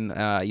 Okay, and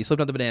you slipped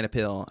on the banana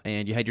pill,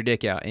 and you had your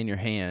dick out in your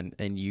hand,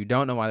 and you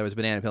don't know why there was a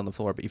banana pill on the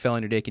floor, but you fell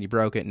on your dick and you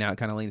broke it, and now it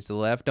kind of leans to the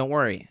left. Don't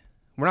worry.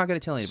 We're not going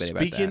to tell anybody about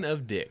that. Speaking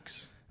of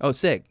dicks. Oh,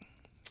 sick.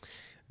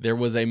 There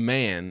was a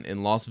man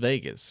in Las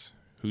Vegas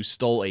who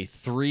stole a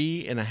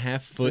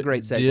 3.5 foot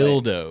great segue.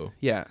 dildo.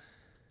 Yeah.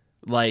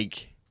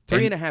 Like...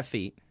 3.5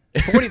 feet.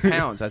 40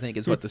 pounds, I think,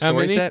 is what the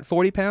story said.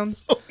 40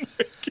 pounds.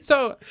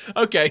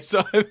 Oh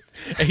so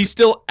he's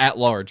still at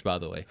large. By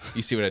the way,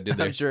 you see what I did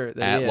there? I'm sure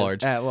that at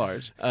large. At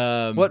large.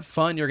 What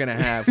fun you're gonna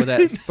have with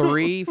that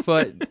 3.5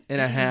 foot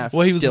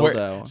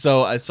dildo.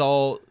 So I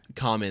saw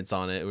comments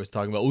on it. It was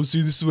talking about,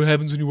 see, this is what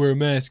happens when you wear a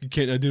mask. You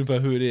can't identify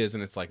who it is,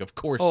 and it's like, of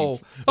course.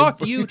 Oh,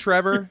 fuck you,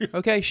 Trevor.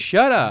 Okay,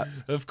 shut up.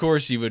 Of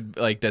course you would,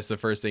 like, that's the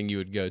first thing you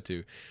would go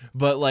to.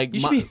 But like,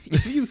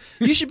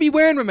 you should be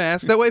wearing a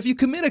mask. That way, if you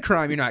commit a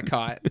crime, you're not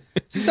caught.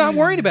 So stop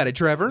worrying about it,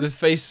 Trevor. The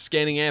face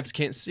scanning apps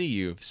can't see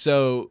you.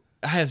 So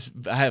I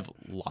have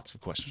lots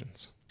of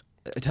questions.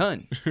 A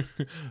ton.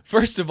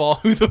 First of all,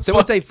 who the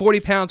Someone say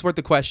 40 pounds worth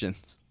of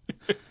questions.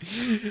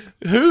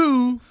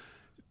 Who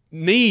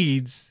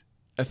needs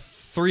a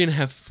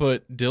 3.5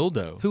 foot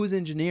dildo? Who is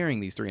engineering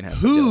these 3.5 foot dildos?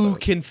 Who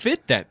can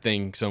fit that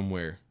thing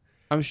somewhere?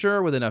 I'm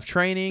sure with enough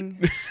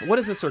training. What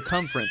is the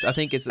circumference? I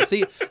think it's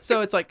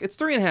so it's like it's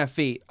 3.5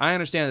 feet. I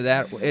understand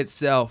that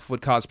itself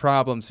would cause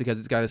problems because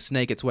it's got to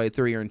snake its way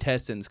through your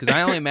intestines. Because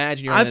I only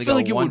imagine you're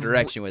going to go one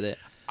direction with it.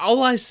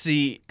 All I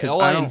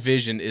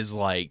envision is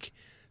like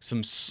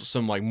some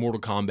like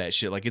Mortal Kombat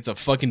shit. Like it's a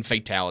fucking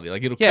fatality.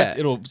 Like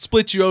it'll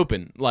split you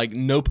open. Like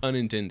no pun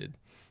intended.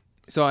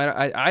 So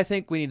I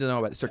think we need to know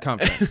about the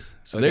circumference.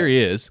 So there he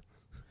is.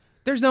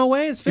 There's no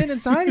way it's fitting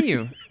inside of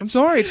you. I'm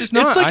sorry, it's just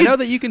not. It's like I know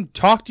that you can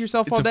talk to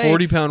yourself all day.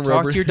 It's a 40-pound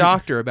rubber. Talk to your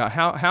doctor about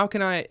how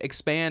can I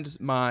expand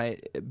my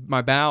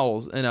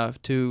bowels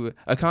enough to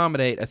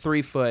accommodate a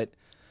 3 foot,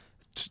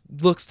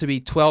 looks to be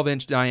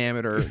 12-inch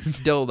diameter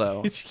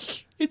dildo.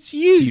 It's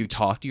huge. Do you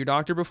talk to your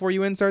doctor before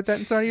you insert that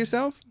inside of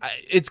yourself?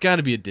 It's got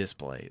to be a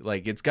display.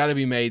 Like it's got to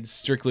be made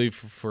strictly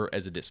for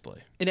as a display.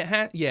 And it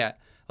has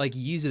like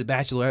you use it at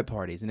bachelorette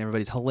parties and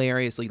everybody's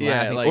hilariously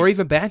laughing, or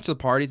even bachelor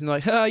parties and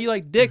like, oh, you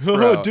like dicks,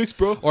 bro. Dicks,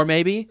 bro. Or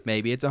maybe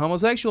it's a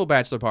homosexual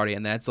bachelor party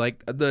and that's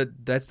like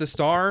that's the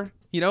star,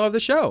 of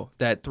the show,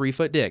 that 3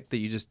 foot dick that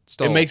you just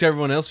stole. It makes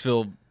everyone else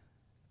feel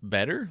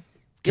better.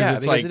 Yeah,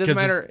 because it doesn't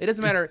matter. It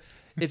doesn't matter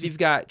if you've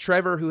got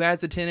Trevor who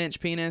has the 10-inch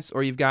penis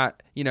or you've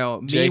got me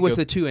Jacob with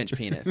the 2-inch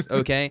penis.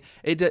 Okay,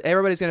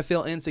 everybody's gonna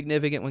feel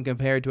insignificant when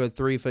compared to a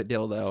 3 foot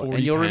dildo,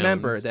 and you'll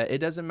remember that it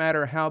doesn't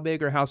matter how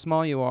big or how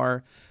small you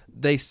are.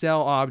 They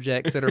sell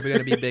objects that are going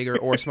to be bigger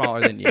or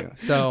smaller than you.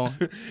 So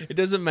it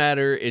doesn't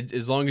matter.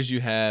 As long as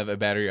you have a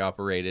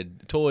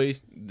battery-operated toy,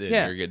 then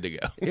you're good to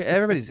go.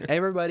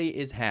 Everybody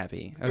is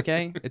happy.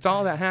 Okay, it's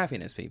all about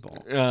happiness, people.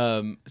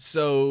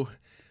 So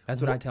that's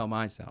what I tell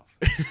myself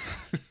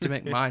to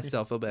make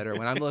myself feel better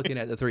when I'm looking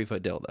at the 3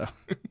 foot dildo.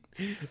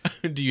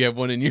 Do you have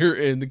one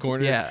in the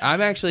corner? Yeah, I'm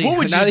actually.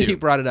 Now that you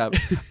brought it up,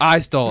 I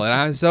stole it.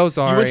 I'm so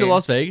sorry. You went to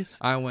Las Vegas?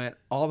 I went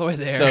all the way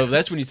there. So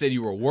that's when you said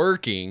you were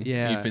working.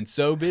 Yeah, you've been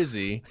so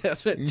busy. I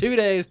spent 2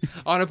 days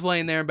on a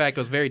plane there and back. It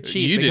was very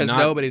cheap because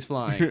nobody's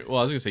flying. Well,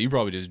 I was gonna say you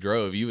probably just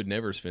drove. You would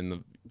never spend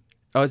the.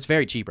 Oh, it's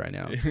very cheap right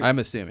now. I'm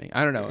assuming.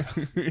 I don't know.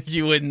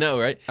 You wouldn't know,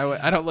 right?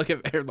 I don't look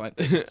at airline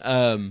tickets.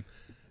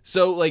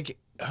 So like.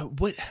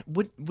 What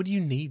do you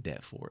need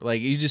that for?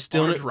 Like you just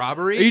still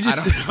robbery? You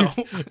just, I don't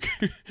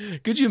know.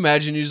 Could you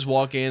imagine you just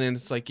walk in and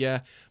it's like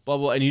blah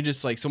blah, and you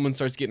just like someone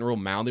starts getting real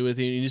mouthy with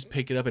you and you just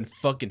pick it up and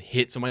fucking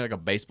hit somebody like a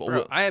baseball.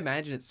 Bro, I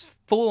imagine it's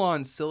full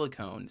on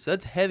silicone, so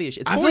that's heavy as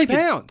shit. It's 40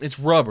 pounds. It's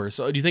rubber.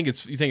 So do you think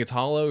it's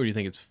hollow or do you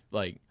think it's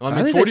like?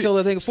 I think 40, they filled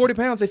the thing 40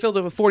 pounds. They filled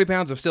it with 40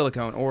 pounds of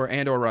silicone or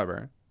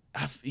rubber.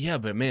 Yeah,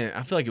 but man,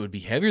 I feel like it would be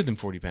heavier than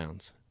 40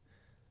 pounds.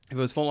 If it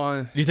was full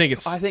on, do you think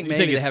it's? I think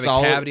maybe they have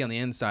solid? A cavity on the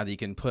inside that you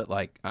can put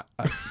like a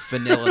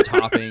vanilla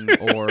topping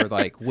or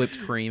like whipped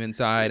cream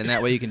inside, and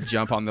that way you can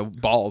jump on the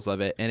balls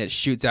of it and it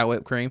shoots out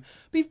whipped cream.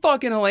 Be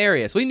fucking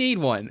hilarious. We need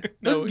one.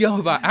 Let's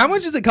go buy. How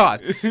much does it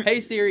cost? Hey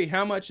Siri,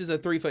 how much does a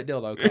 3 foot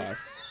dildo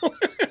cost?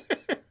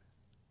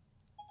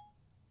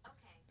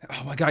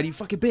 Oh my god, you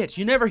fucking bitch!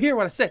 You never hear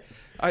what I say.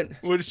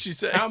 What did she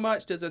say? How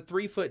much does a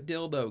 3 foot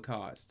dildo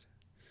cost?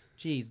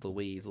 Jeez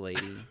Louise,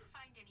 lady.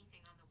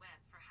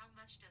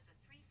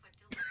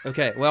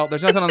 Okay, well,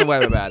 there's nothing on the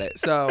web about it.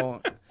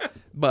 So,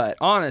 but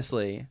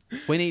honestly,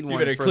 we need one. You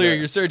better clear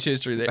your search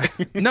history there.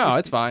 No,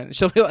 it's fine.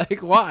 She'll be like,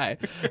 "Why?"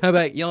 I'm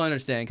like, "You'll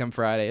understand come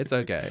Friday. It's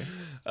okay."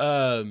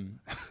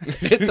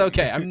 It's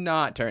okay. I'm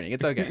not turning.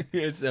 It's okay.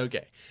 It's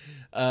okay.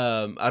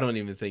 I don't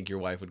even think your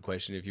wife would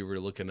question if you were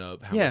looking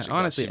up how much it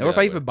honestly, or if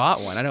I even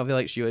bought one. I don't feel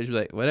like she would be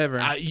like,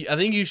 whatever. I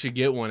think you should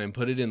get one and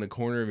put it in the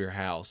corner of your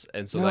house.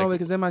 And so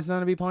because then my son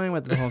would be playing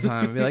with it the whole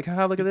time and be like,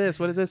 look at this.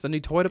 What is this? A new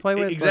toy to play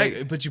with?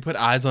 Exactly. Like, but you put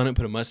eyes on it,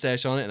 put a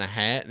mustache on it, and a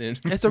hat. And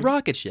it's a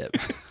rocket ship.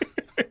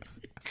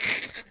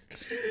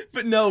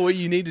 But no, what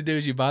you need to do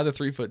is you buy the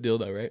 3 foot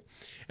dildo, right?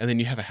 And then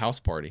you have a house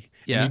party.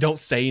 Yeah. And you don't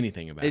say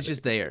anything about it. It's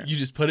just there. You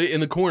just put it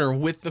in the corner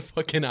with the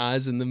fucking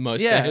eyes and the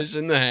mustache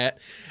and the hat.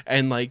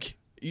 And like...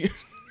 You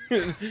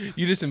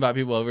just invite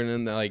people over and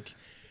then they're like,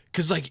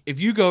 because like if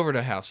you go over to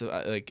a house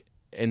like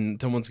and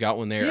someone's got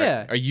one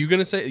there, are you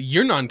gonna say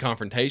you're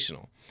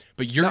non-confrontational?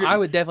 But I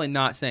would definitely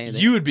not say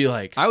anything. You would be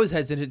like, I was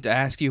hesitant to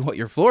ask you what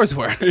your floors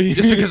were,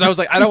 just because I was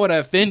like, I don't want to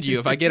offend you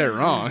if I get it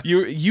wrong.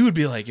 You would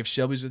be like, if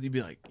Shelby's with you,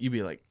 you'd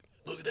be like,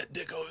 look at that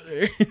dick over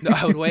there. No,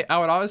 I would wait. I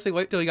would honestly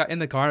wait till we got in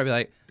the car and I'd be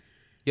like,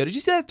 Yo, did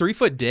you see that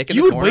 3-foot dick in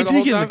you the corner? You would wait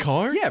till you get in the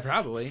car? Yeah,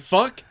 probably.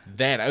 Fuck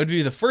that. That would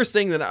be the first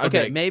thing that I would.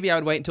 Okay, maybe I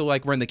would wait until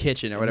like we're in the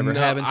kitchen or whatever,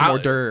 having some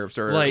hors d'oeuvres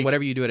or like,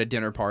 whatever you do at a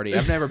dinner party.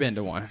 I've never been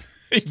to one.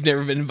 You've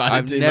never been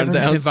invited I've never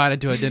been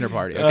invited to a dinner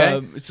party,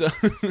 okay? So a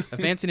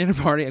fancy dinner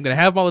party. I'm going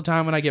to have them all the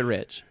time when I get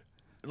rich.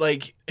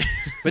 Like,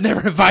 but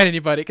never invite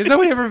anybody because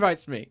nobody ever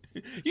invites me.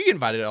 You get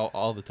invited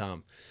all the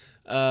time.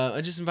 I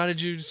just invited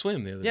you to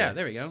swim the other day. Yeah,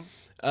 there we go.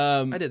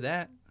 I did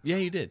that. Yeah,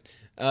 you did.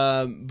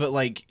 But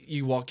like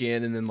you walk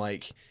in and then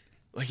like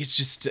it's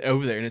just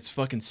over there and it's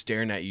fucking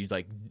staring at you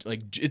like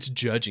it's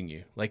judging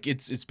you. Like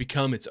it's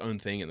become its own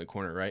thing in the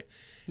corner, right?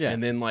 Yeah.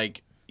 And then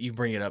like you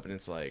bring it up and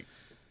it's like,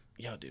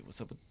 yo, dude, what's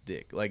up with the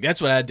dick? Like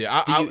that's what I do.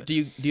 Do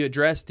you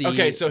address the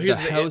here's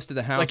the host of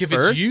the house? Like if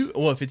first? it's you,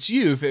 well,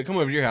 if I come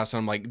over to your house and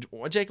I'm like,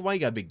 well, Jacob, why you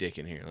got a big dick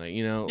in here? Like,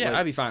 you know, yeah, like,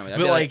 I'd be fine with it.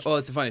 But like, well,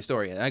 it's a funny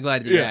story. I'm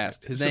glad that you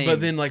asked. His name. But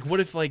then like, what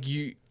if like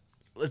you,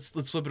 let's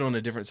flip it on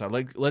a different side.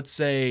 Like, let's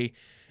say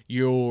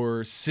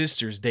your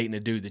sister's dating a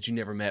dude that you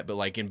never met, but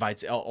like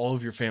invites all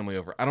of your family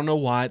over. I don't know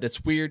why.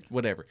 That's weird.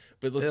 Whatever.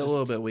 But it's a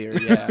little bit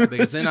weird, yeah.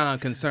 Because then I'm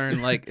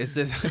concerned. Like, is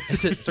it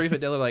 3-foot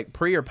Diller like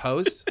pre or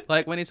post?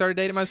 Like when he started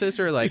dating my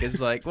sister? Like,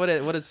 it's like what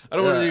is? I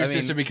don't want to do your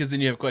sister because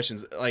then you have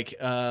questions. Like,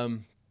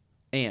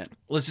 aunt.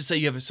 Let's just say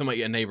you have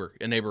a neighbor,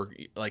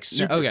 like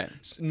super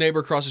neighbor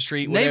across the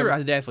street. Whatever.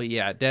 Neighbor,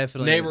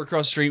 definitely. Neighbor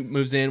across the street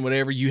moves in,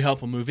 whatever. You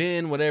help him move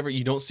in, whatever.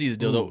 You don't see the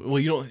dildo. Ooh. Well,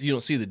 you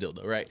don't see the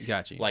dildo, right?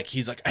 Got you. Like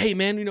he's like, hey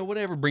man, you know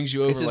whatever, brings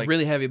you over. It's this like,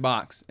 really heavy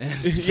box.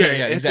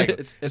 Yeah,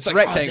 exactly. It's like,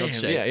 rectangle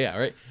shape. Yeah,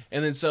 right.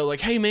 And then so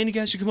like, hey man, you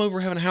guys should come over.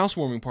 We're having a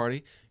housewarming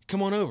party.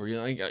 Come on over. You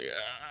know, like,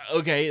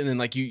 okay. And then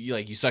like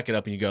you suck it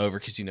up and you go over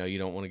because you know you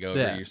don't want to go over.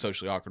 Yeah. You're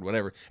socially awkward,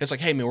 whatever. It's like,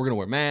 hey man, we're gonna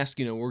wear masks.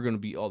 You know, we're gonna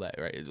be all that,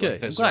 right? It's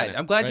good. Like,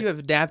 I'm glad you have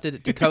adapted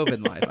it to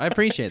COVID life. I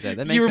appreciate that.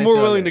 That makes you were me more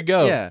feel willing good. to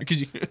go. Yeah.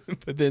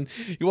 But then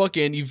you walk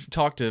in. You've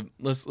talked to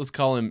let's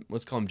call him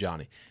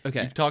Johnny.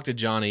 Okay. You've talked to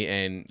Johnny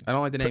and I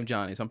don't like the name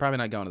Johnny, so I'm probably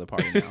not going to the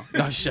party now.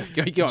 No, shit.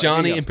 Go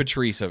Johnny and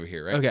Patrice over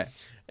here, right? Okay.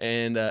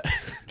 And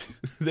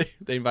they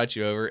invite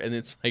you over, and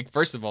it's like,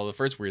 first of all, the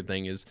first weird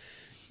thing is.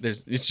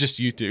 It's just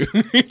you two.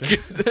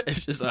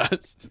 It's just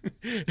us.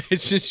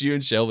 It's just you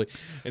and Shelby.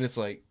 And it's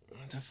like,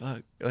 what the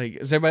fuck? Like,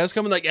 is everybody else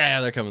coming? Like, yeah,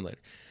 they're coming later.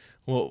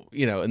 Well,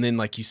 you know, and then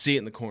like you see it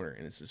in the corner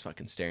and it's just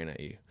fucking staring at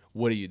you.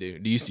 What do? You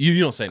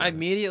don't say nothing. I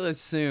immediately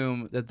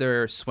assume that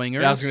they're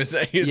swingers. Yeah, I was going to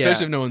say,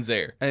 especially if no one's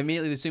there. I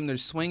immediately assume they're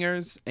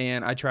swingers,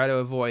 and I try to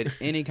avoid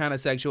any kind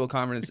of sexual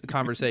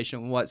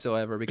conversation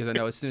whatsoever because I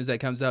know as soon as that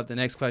comes up, the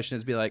next question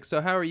is be like,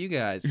 so how are you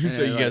guys? And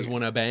so you guys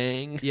want to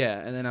bang? Yeah,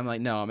 and then I'm like,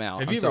 no, I'm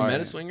out. Have you ever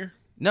met a swinger?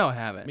 No, I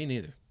haven't. Me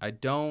neither. I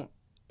don't.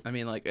 I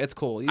mean, like, it's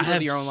cool. You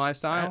live your own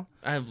lifestyle.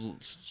 I have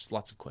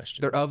lots of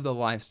questions. They're of the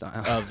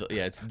lifestyle.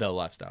 It's the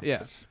lifestyle.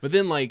 Yeah. But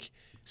then, like,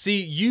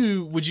 see,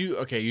 you're going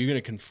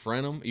to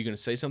confront them? Are you going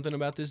to say something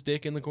about this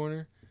dick in the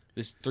corner?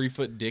 This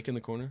 3-foot dick in the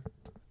corner?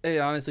 It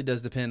honestly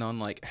does depend on,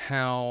 like,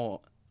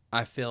 how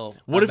I feel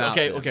what about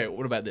them. Okay,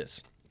 what about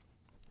this?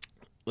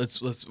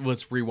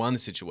 Let's rewind the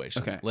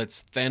situation. Okay.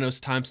 Let's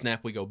Thanos time snap.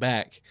 We go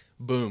back.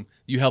 Boom.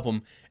 You help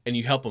them, and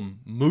you help them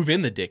move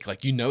in the dick,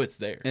 like you know it's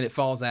there, and it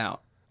falls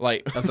out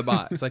like of the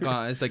box.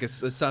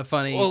 It's so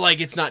funny. Well,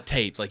 like it's not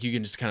taped. Like you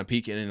can just kind of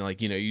peek in, and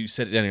like you know you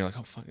set it down, and you're like,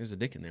 oh fuck, there's a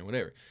dick in there,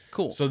 whatever.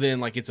 Cool. So then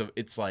like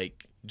it's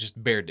like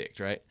just bare dick,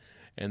 right?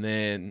 And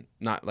then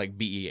not like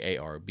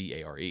BEAR,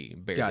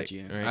 BARE. Got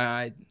you.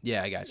 Right?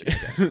 I got you.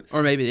 Okay.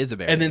 Or maybe it is a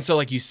bear. And then so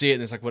like you see it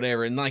and it's like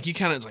whatever, and like you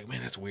kind of it's like,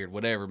 man, that's weird.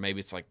 Whatever. Maybe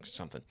it's like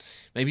something.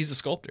 Maybe he's a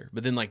sculptor.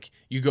 But then like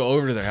you go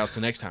over to their house the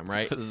next time,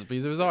 right? This is a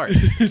piece of his art.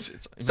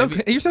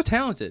 You're so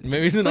talented.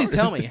 Maybe he's Please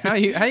tell me how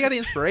you got the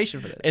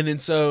inspiration for this. And then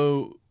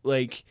so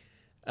like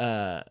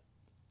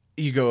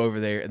you go over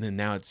there and then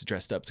now it's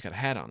dressed up. It's got a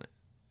hat on it.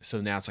 So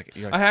now it's like,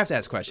 you're like I have to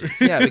ask questions.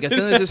 Yeah, because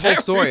then there's this whole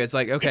story. It's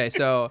like, okay,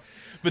 so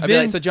But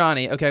then, so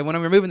Johnny, okay, when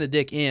I'm removing the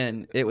dick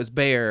in, it was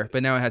bare,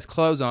 but now it has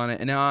clothes on it,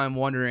 and now I'm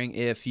wondering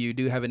if you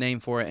do have a name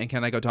for it, and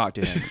can I go talk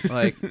to him?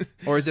 Like,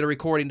 or is it a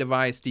recording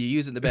device? Do you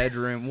use it in the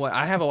bedroom? What?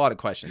 I have a lot of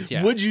questions.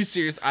 Yeah. Would you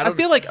seriously? I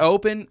feel like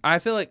I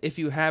feel like if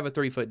you have a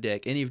 3-foot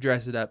dick and you've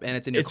dressed it up and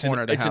it's in your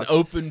corner of the house, it's an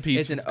open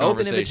piece. It's an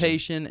open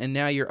invitation, and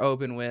now you're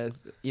open with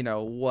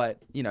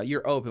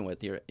you're open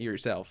with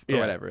yourself or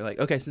whatever. Like,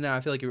 okay, so now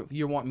I feel like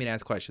you want me to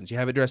ask questions. You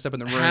have it dressed up in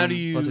the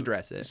room. Let's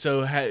address it.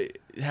 So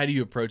how do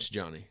you approach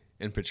Johnny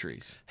and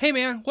Patrice? Hey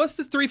man, what's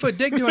this 3-foot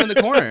dick doing in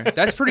the corner?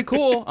 That's pretty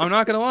cool. I'm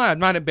not gonna lie, I'm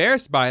not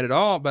embarrassed by it at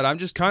all, but I'm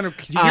just kind of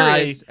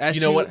curious.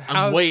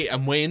 I'm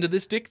way into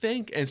this dick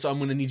thing, and so I'm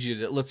gonna need you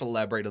to let's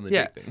elaborate on the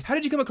dick thing. How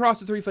did you come across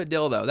the 3-foot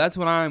dildo? That's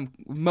what I'm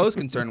most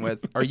concerned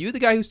with. Are you the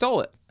guy who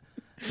stole it?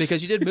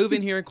 Because you did move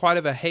in here in quite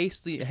of a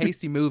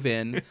hasty move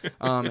in,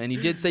 and you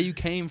did say you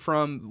came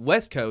from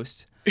West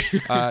Coast.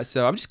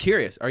 So I'm just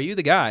curious. Are you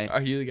the guy?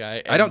 Are you the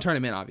guy? I don't turn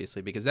him in,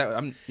 obviously, because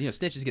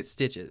snitches get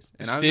stitches.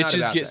 And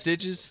stitches get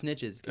stitches?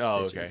 Snitches get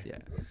stitches, okay. Yeah.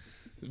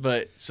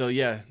 But, so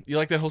yeah, you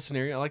like that whole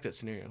scenario? I like that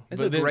scenario. It's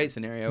a great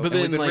scenario. But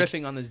we've been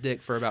riffing on this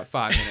dick for about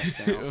 5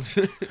 minutes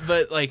now.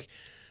 But, like,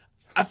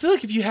 I feel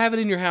like if you have it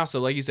in your house,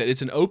 so like you said,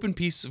 it's an open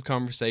piece of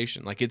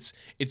conversation. Like, it's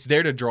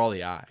there to draw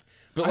the eye.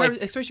 But like,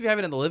 especially if you have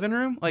it in the living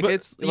room, like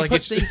it's you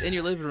put things in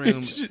your living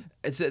room.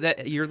 It's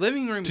that your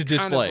living room to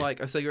display. Kind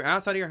of like, so you're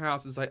outside of your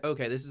house. It's like,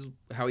 okay, this is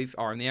how we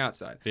are on the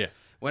outside. Yeah.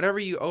 Whenever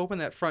you open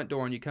that front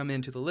door and you come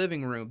into the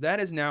living room, that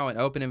is now an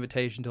open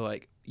invitation to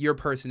like your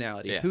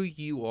personality, who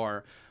you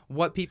are,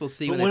 what people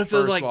see when they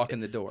first walk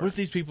in the door. What if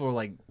these people are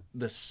like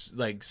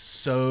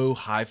so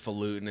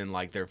highfalutin and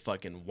like they're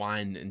fucking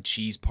wine and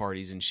cheese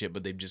parties and shit,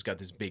 but they've just got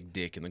this big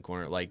dick in the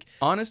corner? Like,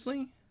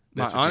 honestly.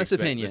 My honest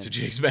opinion. That's what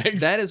you expect.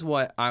 That is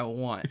what I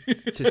want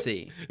to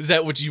see. Is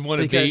that what you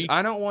want to be? Because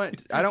I don't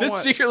want.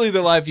 That's secretly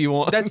the life you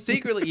want. That's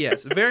secretly,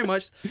 yes, very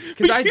much.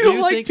 Because I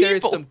do think there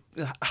is some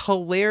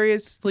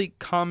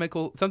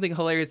something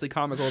hilariously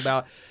comical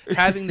about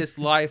having this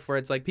life where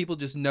it's like people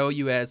just know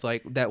you as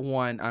like that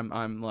one.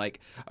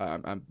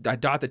 I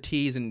dot the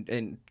T's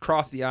and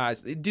cross the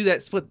I's. Do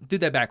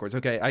that backwards,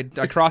 okay? I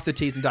cross the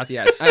T's and dot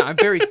the I's. I'm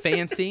very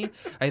fancy.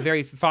 I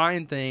very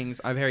fine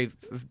things. I'm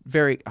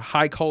very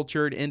high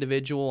cultured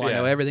individual. I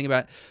know everything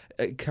about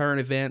current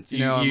events.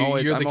 You're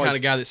the kind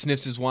of guy that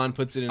sniffs his wine,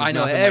 puts it in his mouth. I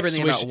know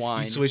everything about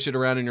wine. You swish it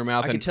around in your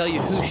mouth. I can tell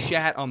you who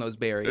shat on those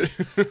berries.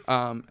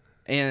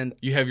 And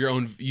you have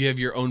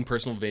your own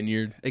personal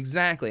vineyard.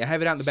 Exactly. I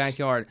have it out in the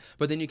backyard.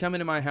 But then you come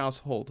into my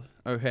household,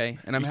 okay?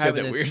 And I'm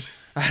having this. Weird.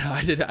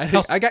 I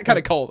know. I got kind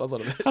of cold a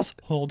little bit.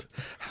 Household.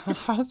 You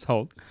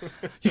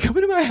come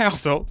into my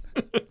household,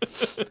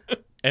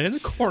 and in the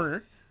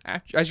corner,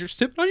 as you're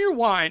sipping on your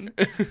wine,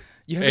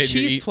 you have a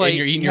cheese plate.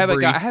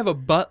 I have a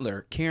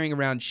butler carrying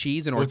around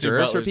cheese and hors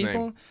d'oeuvres for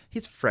people. Name?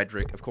 He's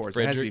Frederick, of course.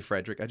 It has to be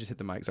Frederick. I just hit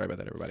the mic. Sorry about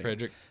that,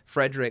 everybody.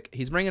 Frederick.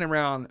 He's bringing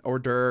around hors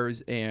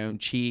d'oeuvres and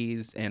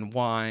cheese and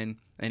wine,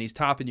 and he's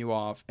topping you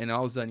off. And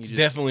all of a sudden, it's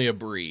definitely a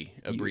brie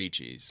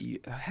cheese.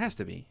 It has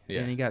to be.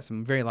 Yeah. And you got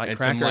some very light and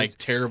crackers. Some like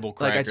terrible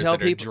crackers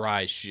that are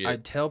dry shit. I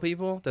tell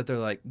people that they're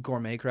like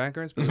gourmet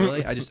crackers, but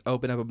really, I just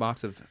open up a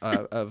box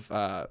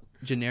of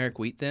generic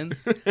Wheat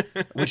Thins,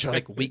 which are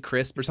like Wheat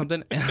Crisp or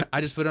something. And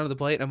I just put it on the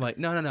plate. And I'm like,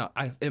 no.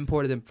 I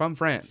imported them from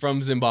France.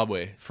 From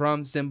Zimbabwe,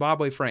 France.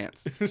 Zimbabwe,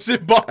 France.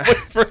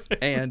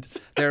 And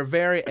they're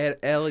very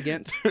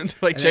elegant.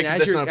 Like, check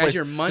as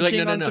you're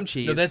munching on some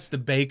cheese. No, that's the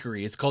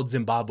bakery. It's called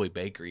Zimbabwe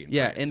Bakery.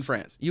 In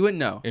France. You wouldn't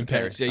know. In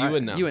Paris. Yeah, you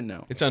wouldn't know. You wouldn't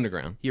know. It's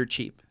underground. You're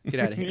cheap. Get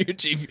out of here. You're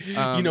cheap.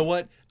 You know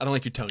what? I don't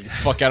like your tone. Get the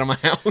fuck out of my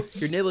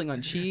house. You're nibbling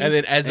on cheese. And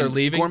then as they're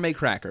leaving, gourmet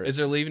crackers. As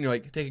they're leaving, you're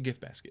like, take a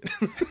gift basket.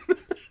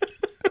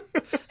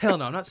 Hell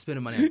no, I'm not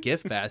spending money on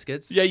gift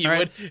baskets. Yeah, you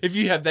would. If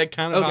you have that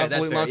kind of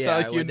lifestyle,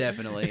 yeah, I would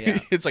definitely, yeah.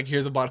 It's like,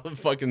 here's a bottle of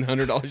fucking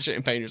 $100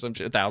 champagne or some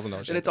shit, $1,000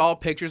 champagne. And it's all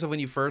pictures of when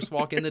you first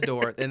walk in the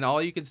door, and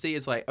all you can see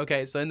is like,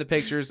 okay, so in the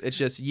pictures, it's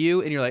just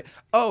you, and you're like,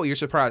 oh, you're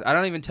surprised. I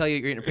don't even tell you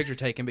you're getting a picture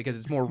taken because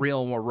it's more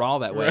real and more raw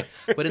that way.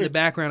 Right. But in the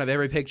background of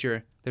every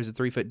picture, there's a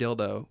 3-foot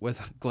dildo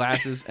with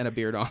glasses and a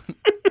beard on.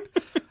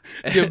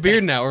 You have a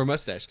beard now or a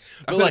mustache.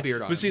 But like, a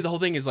beard on. But see, the whole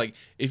thing is like,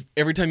 if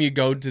every time you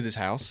go to this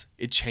house,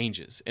 it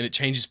changes and it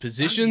changes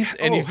positions,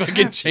 and you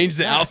fucking change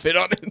the outfit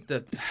on it.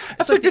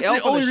 That's like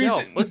the only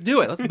reason. Let's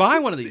do it. Let's buy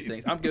one of these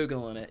things. I'm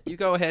googling it. You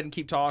go ahead and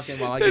keep talking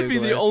while I Google it.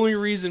 That'd be the only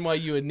reason why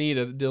you would need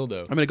a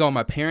dildo. I'm gonna go on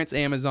my parents'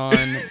 Amazon,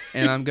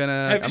 and I'm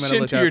gonna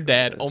look to up your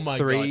dad. Oh my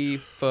god,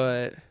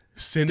 3-foot.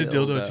 Send a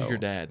dildo to your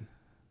dad.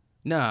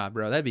 Nah,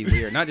 bro, that'd be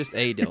weird. Not just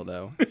a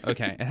dildo.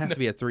 Okay, it has to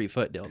be a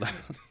 3-foot dildo.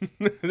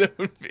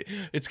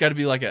 It's got to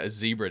be like a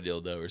zebra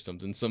dildo or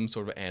something, some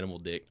sort of animal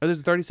dick. Oh,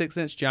 there's a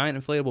 36-inch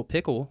giant inflatable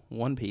pickle,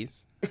 one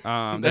piece.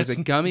 There's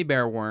a gummy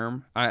bear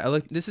worm.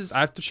 I've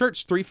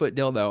searched 3-foot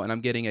dildo, and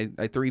I'm getting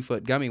a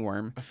 3-foot gummy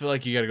worm. I feel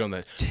like you got to go on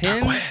the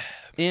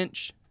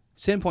 10-inch.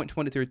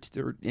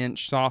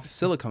 10.23-inch soft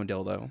silicone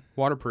dildo,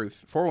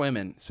 waterproof for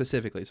women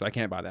specifically, so I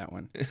can't buy that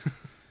one.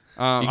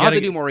 I'll have to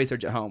do more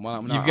research at home.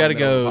 You've got to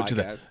go to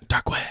the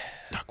dark web.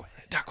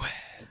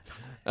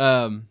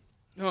 Oh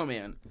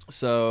man!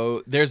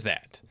 So there's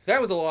that. That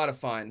was a lot of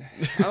fun.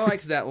 I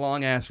liked that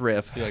long ass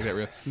riff. You like that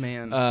riff,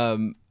 man? I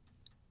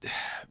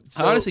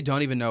honestly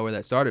don't even know where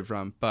that started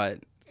from, but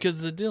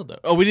because of the dildo.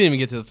 Oh, we didn't even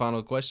get to the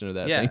final question of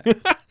that thing.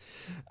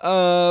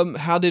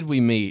 How did we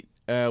meet?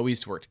 We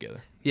used to work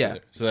together. Yeah.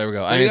 So there we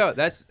go. There you go.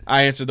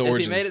 I answered the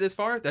origins. If you made it this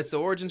far, that's the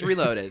origins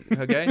reloaded.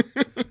 Okay.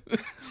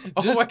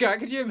 Oh my god,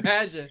 could you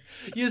imagine?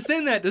 You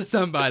send that to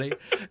somebody.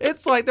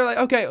 It's like they're like,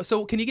 okay,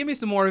 so can you give me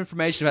some more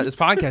information about this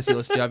podcast you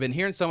listen to? I've been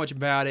hearing so much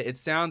about it. It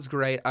sounds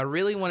great. I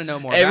really want to know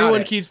more about it.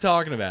 Everyone keeps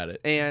talking about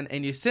it.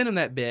 And you send them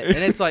that bit,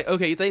 and it's like,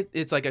 okay,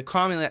 it's like a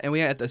comment, and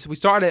we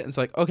start it, and it's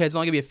like, okay, it's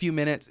only gonna be a few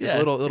minutes. It's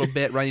a little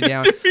bit running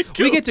down.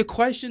 We get to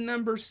question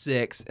number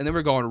 6, and then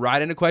we're going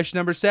right into question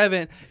number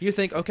 7. You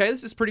think, okay,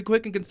 this is pretty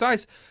quick and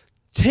concise.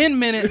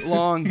 10-minute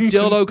long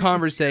dildo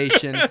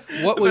conversation.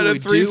 What would we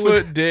do?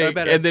 3-foot dick,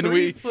 about and then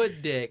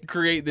 3-foot dick.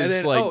 Create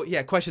this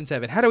question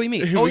 7. How do we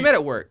meet? We met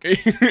at work.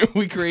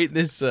 We create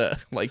this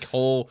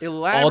whole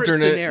elaborate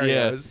alternate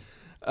scenarios.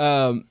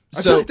 Yeah.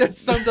 I feel like that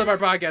sums up our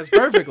podcast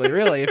perfectly.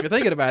 Really, if you're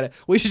thinking about it,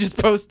 we should just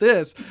post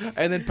this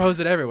and then post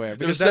it everywhere.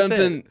 Because there was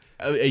something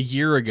a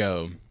year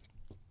ago.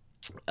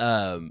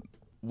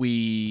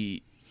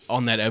 We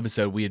on that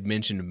episode we had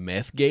mentioned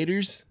meth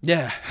gators.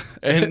 Yeah,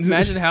 and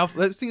imagine how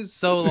that seems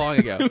so long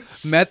ago.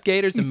 Meth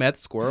gators and meth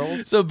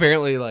squirrels. So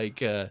apparently,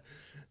 like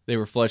they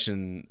were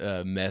flushing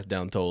meth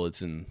down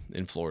toilets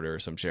in Florida or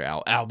some shit.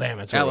 Alabama.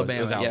 That's what Alabama.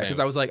 it was. Yeah,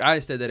 because I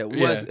said that it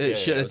was.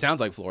 It sounds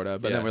like Florida,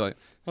 but then we're like,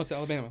 oh, it's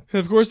Alabama.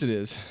 Of course it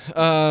is.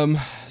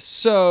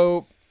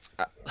 So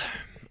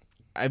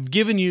I've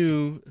given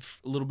you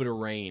a little bit of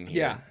rain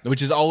here,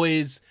 which is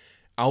always.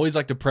 I always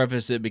like to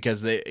preface it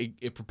because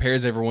it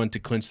prepares everyone to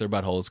clench their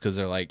buttholes because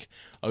they're like,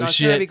 oh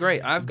shit, that'd be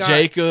great.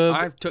 Jacob.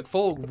 I took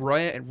full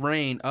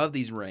reign of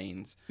these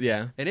rains.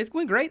 Yeah, and it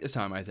went great this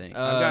time. I think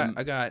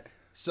I got.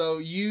 So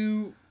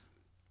you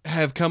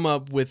have come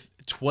up with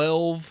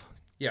 12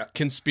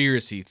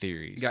 conspiracy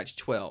theories. You got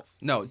 12.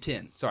 No,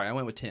 10. Sorry, I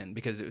went with 10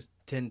 because it was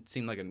 10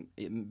 seemed like a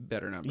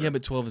better number. Yeah,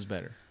 but 12 is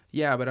better.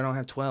 Yeah, but I don't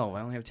have 12.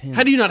 I only have 10.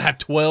 How do you not have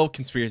 12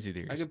 conspiracy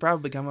theories? I could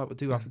probably come up with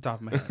 2 off the top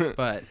of my head,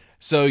 but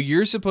so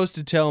you're supposed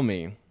to tell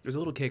me. There's a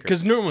little kicker.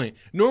 Because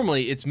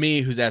normally it's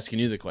me who's asking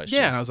you the questions.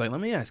 Yeah, and I was like,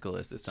 let me ask a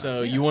list this time.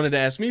 So you wanted to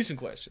ask me some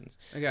questions.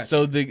 I got you.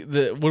 So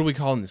the what do we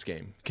call in this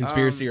game?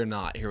 Conspiracy or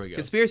not? Here we go.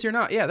 Conspiracy or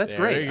not? Yeah, that's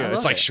great. There you go.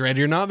 It's like shred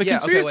or not, but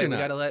conspiracy okay, or not.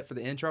 We got to let for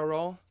the intro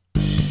roll.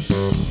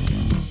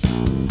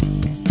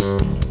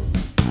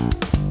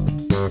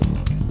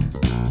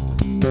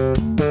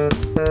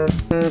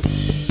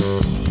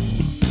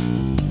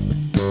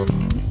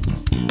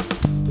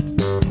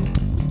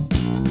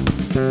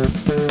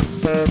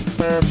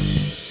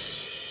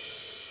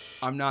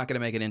 I'm not going to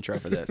make an intro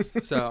for this.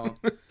 So,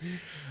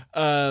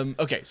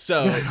 okay,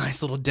 so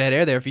nice little dead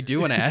air there if you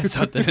do want to add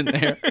something in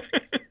there.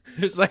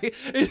 It's like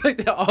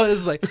all this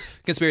is like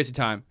conspiracy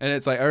time, and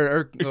it's like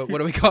or what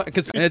do we call it?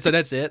 And it's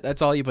that's it.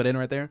 That's all you put in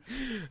right there.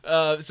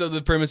 So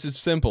the premise is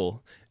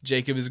simple.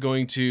 Jacob is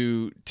going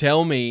to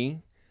tell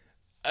me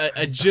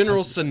a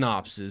general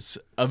synopsis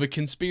of a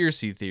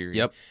conspiracy theory.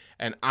 Yep.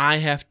 And I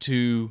have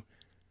to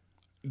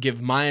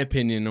give my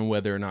opinion on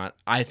whether or not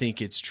I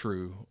think it's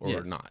true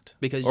or not,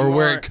 because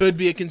where it could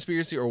be a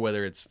conspiracy or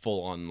whether it's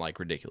full on like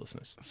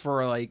ridiculousness.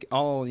 For like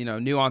all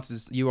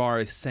nuances, you are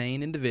a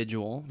sane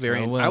individual.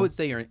 I would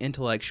say you're an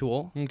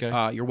intellectual.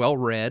 Okay. You're well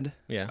read.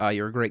 Yeah.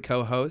 You're a great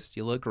co-host.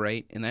 You look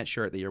great in that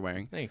shirt that you're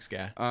wearing. Thanks,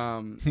 guy.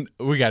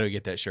 We got to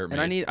get that shirt, man.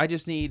 And I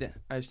just need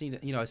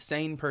a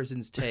sane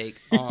person's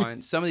take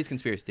on some of these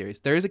conspiracy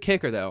theories. There is a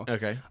kicker though.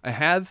 Okay. I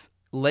have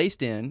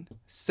laced in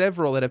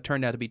several that have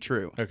turned out to be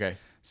true. Okay.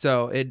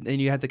 So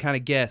and you have to kind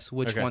of guess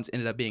which ones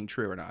ended up being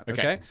true or not.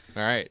 Okay.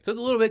 All right. So it's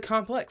a little bit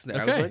complex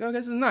there. I was like, okay,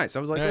 this is nice.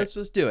 I was like, let's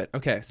just do it.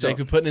 Okay. So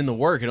Jacob putting in the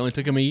work. It only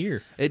took him a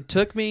year. It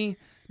took me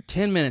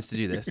 10 minutes to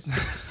do this.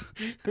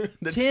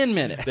 10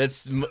 minutes.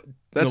 That's the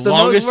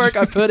most work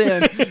I put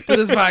in to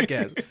this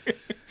podcast.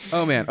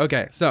 Oh man.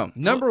 Okay. So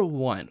number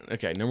one.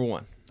 Okay. Number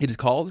one. It is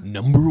called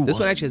Number One. This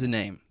one actually has a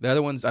name. The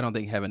other ones I don't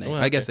think have a name.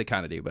 I guess they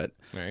kind of do, but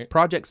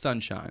Project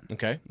Sunshine.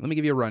 Okay. Let me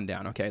give you a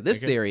rundown. Okay. This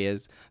theory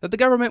is that the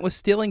government was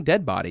stealing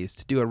dead bodies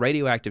to do a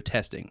radioactive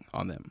testing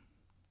on them.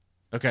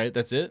 Okay,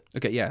 that's it?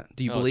 Okay, yeah.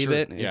 Do you believe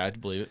it? Yeah, I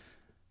believe it.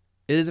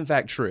 It is in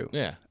fact true.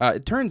 Yeah.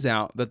 It turns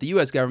out that the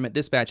U.S. government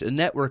dispatched a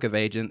network of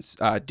agents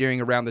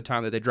around the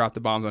time that they dropped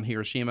the bombs on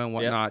Hiroshima and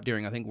whatnot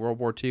during, I think, World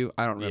War II.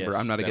 I don't remember.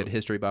 I'm not a good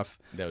history buff.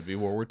 That would be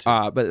World War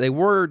II. But they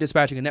were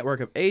dispatching a network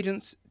of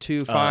agents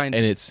to find...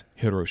 and it's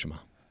Hiroshima.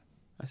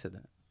 I said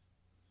that.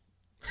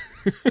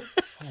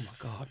 Oh, my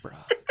God, bro.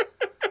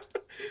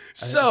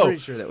 So, I'm pretty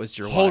sure that was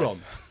your hold wife.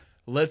 on.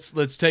 Let's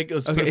put a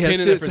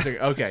pin in it for a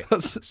second. Okay.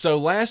 So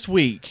last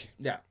week...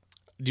 Yeah.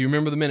 Do you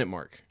remember the minute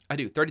mark? I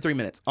do. 33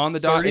 minutes on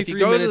the dot. If you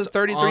go to the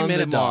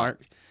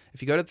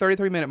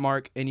 33-minute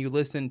mark, and you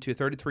listen to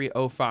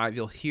 33:05,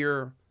 you'll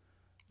hear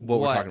what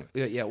we're talking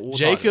about. Yeah,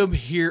 Jacob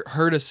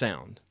heard a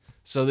sound.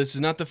 So this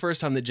is not the first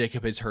time that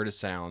Jacob has heard a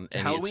sound.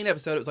 And Halloween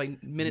episode, it was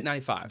like minute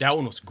 95. That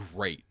one was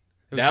great.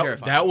 It was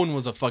terrifying. That one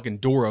was a fucking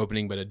door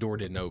opening, but a door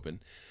didn't open.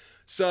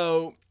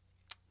 So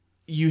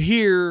you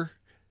hear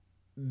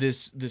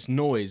this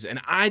noise, and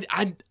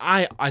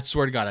I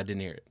swear to God I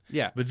didn't hear it.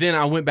 Yeah. But then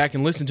I went back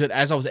and listened to it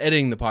as I was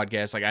editing the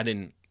podcast. Like I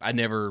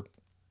never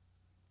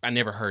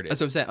heard it.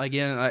 That's what I'm saying. Like,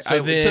 yeah,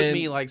 it took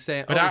me like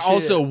saying, but I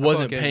also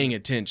wasn't paying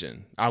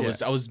attention. I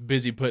was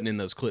busy putting in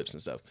those clips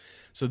and stuff.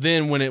 So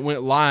then when it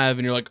went live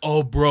and you're like,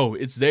 oh bro,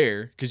 it's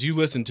there, because you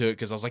listened to it,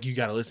 because I was like, you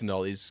got to listen to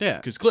all these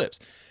clips.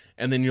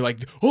 And then you're like,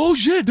 oh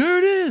shit, there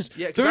it is.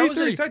 Yeah, because I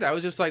wasn't expecting. I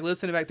was just like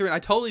listening back through it. And I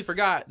totally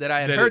forgot that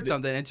I had heard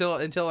something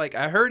until like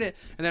I heard it,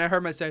 and then I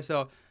heard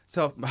myself.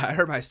 So I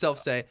heard myself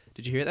say,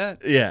 "Did you hear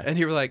that?" Yeah. And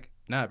you were like,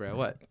 "Nah, bro,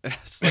 what?"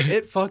 Like,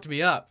 it fucked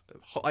me up,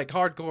 like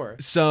hardcore.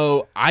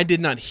 So I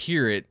did not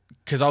hear it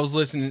because I was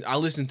listening. I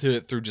listened to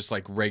it through just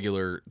like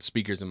regular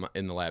speakers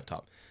in the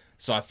laptop.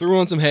 So I threw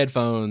on some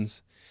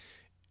headphones.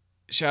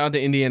 Shout out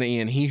to Indiana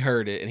Ian. He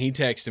heard it and he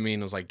texted me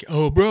and was like,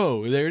 "Oh,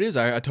 bro, there it is.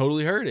 I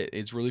totally heard it.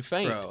 It's really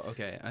faint." Bro,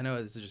 okay. I know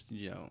it's just,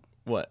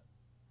 what?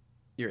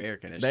 Your air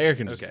conditioner. The air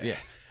conditioner. Okay. Yeah.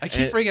 I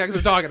keep freaking out because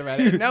we're talking about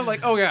it. And now I'm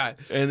like, oh God.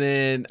 And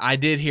then I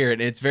did hear it.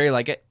 And it's very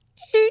like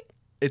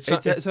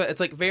it's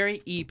like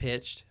very E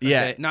pitched. Okay?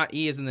 Yeah. Not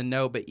E as in the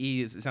note, but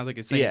E is, it sounds like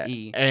it's saying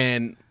E.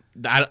 And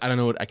I don't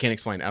know what I can't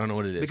explain. I don't know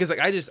what it is because like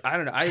I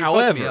don't know.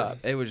 However,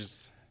 it was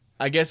just.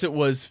 I guess it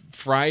was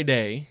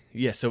Friday.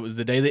 Yes, so it was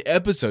the day the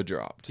episode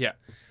dropped. Yeah.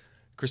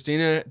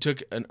 Christina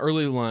took an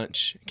early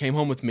lunch, came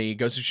home with me.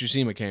 Ghost of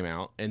Tsushima came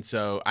out, and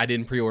so I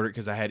didn't pre-order it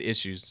because I had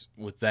issues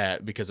with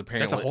that. Because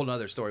apparently that's a whole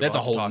nother story. That's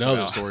a whole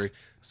nother story.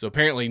 So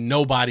apparently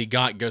nobody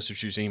got Ghost of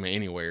Tsushima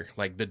anywhere.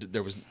 Like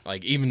there was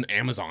like even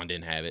Amazon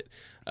didn't have it.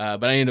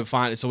 But I ended up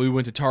finding it. So we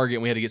went to Target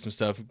and we had to get some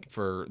stuff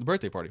for the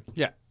birthday party.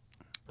 Yeah.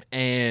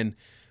 And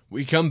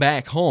we come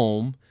back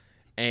home,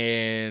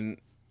 and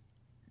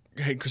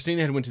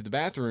Christina had went to the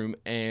bathroom,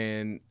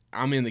 and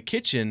I'm in the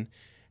kitchen,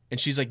 and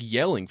she's like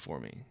yelling for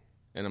me.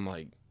 And I'm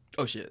like,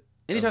 oh shit!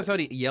 Anytime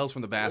somebody yells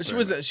from the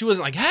bathroom, she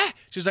wasn't like, "Ha!"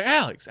 She was like,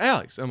 "Alex."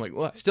 I'm like,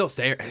 "What?" Still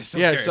scary.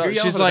 Yeah, so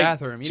she's like,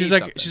 she's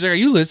like, "Are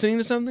you listening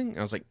to something?" And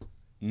I was like,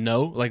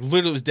 "No." Like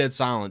literally, it was dead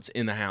silence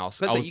in the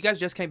house. You guys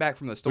just came back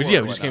from the store.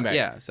 Yeah, we just came back.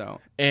 Yeah, so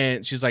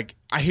and she's like,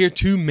 "I hear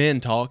two men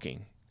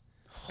talking."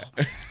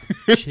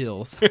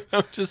 Chills.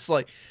 I'm just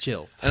like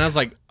chills. And I was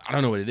like, I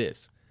don't know what it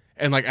is.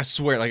 And like I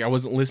swear, like I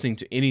wasn't listening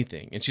to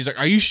anything. And she's like,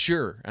 "Are you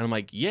sure?" And I'm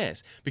like,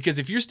 "Yes." Because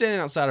if you're standing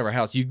outside of our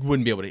house, you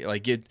wouldn't be able to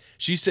like get.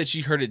 She said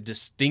she heard it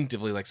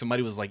distinctively, like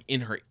somebody was like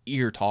in her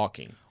ear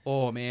talking.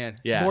 Oh man,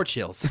 yeah, more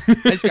chills.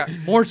 I just got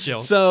more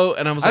chills. So,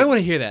 and I was like, I don't want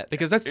to hear that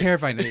because that's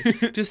terrifying to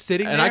me. Just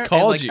sitting there, and I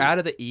called and, like, out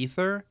of the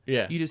ether.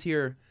 Yeah, you just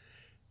hear,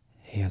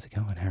 "Hey, how's it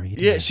going? How are you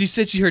doing?" Yeah, she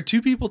said she heard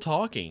two people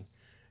talking,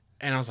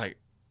 and I was like,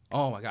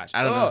 oh my gosh,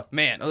 I don't know,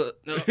 man.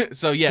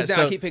 So yeah,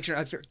 now I keep picturing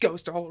I hear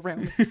ghosts all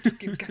around me.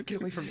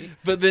 Get away from me.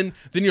 But then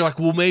you're like,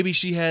 well, maybe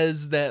she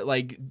has that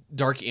like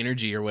dark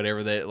energy or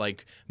whatever that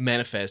like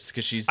manifests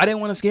because she's. I didn't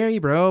want to scare you,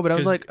 bro, but I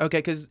was like, okay,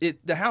 because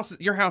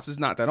your house is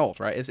not that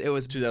old, right? It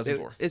was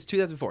 2004. It's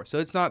 2004, so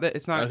it's not that.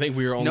 It's not. I think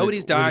we were only.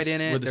 Nobody's died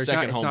in it. We're the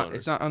second homeowners.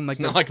 It's not unlike.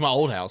 It's not like my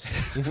old house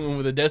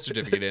with a death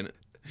certificate in it.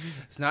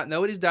 It's not.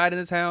 Nobody's died in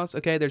this house.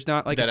 Okay, there's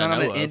not like it's not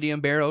on an Indian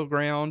burial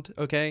ground.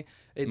 Okay,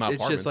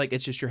 it's just like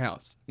it's just your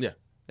house. Yeah.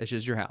 It's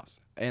just your house.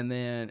 And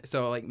then,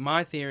 so like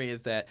my theory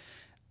is that,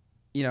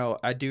 you know,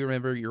 I do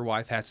remember your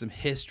wife has some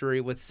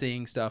history with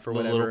seeing stuff or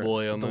whatever.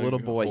 The little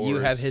boy. You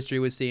have history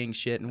with seeing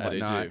shit and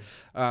whatnot.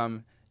 I do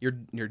too.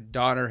 Your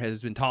daughter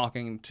has been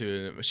talking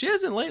to. She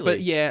hasn't lately.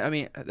 But yeah, I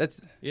mean,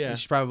 yeah.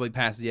 She's probably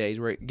past the age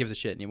where it gives a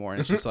shit anymore,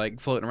 and it's just like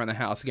floating around the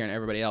house scaring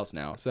everybody else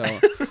now. So,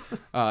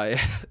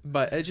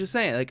 but it's just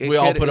saying, like we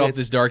all put off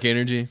this dark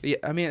energy. Yeah,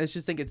 I mean, it's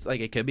just think it's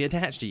like it could be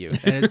attached to you,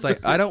 and it's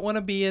like I don't want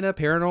to be in a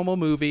paranormal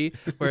movie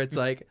where it's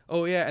like,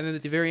 oh yeah, and then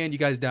at the very end you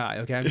guys die.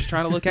 Okay, I'm just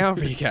trying to look out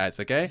for you guys.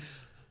 Okay.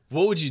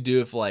 What would you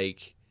do if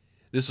like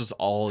this was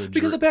all a dream?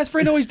 Because the best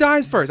friend always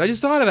dies first. I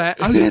just thought of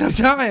that. I'm gonna end up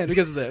dying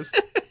because of this.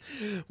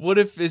 What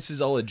if this is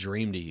all a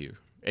dream to you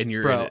and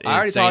you're I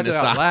already talked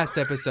about last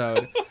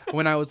episode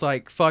when I was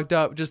like fucked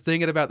up just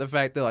thinking about the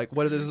fact that like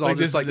what if this is all like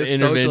just like this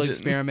social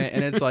experiment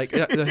and it's like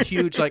a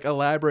huge like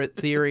elaborate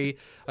theory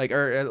like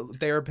or a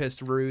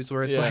therapist ruse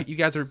where it's like you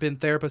guys have been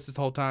therapists this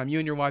whole time. You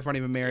and your wife aren't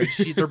even married.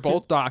 They're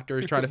both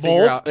doctors trying to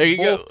figure out. There you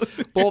go.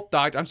 Both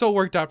doctors. I'm so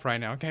worked up right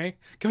now. Okay,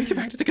 can we get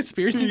back to the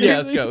conspiracy?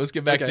 Yeah, let's go. Let's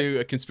get back to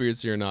a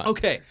conspiracy or not.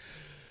 Okay.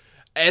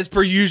 As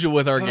per usual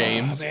with our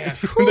games, man.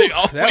 They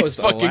always that was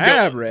fucking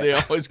elaborate. They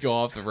always go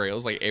off the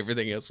rails like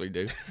everything else we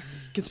do.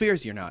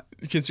 Conspiracy or not?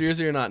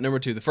 Conspiracy or not? Number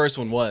 2. The first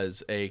one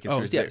was a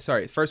conspiracy. Oh yeah,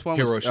 sorry. First one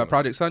was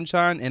Project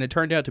Sunshine, and it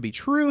turned out to be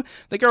true.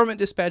 The government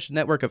dispatched a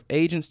network of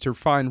agents to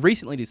find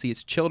recently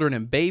deceased children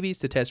and babies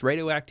to test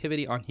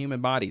radioactivity on human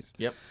bodies.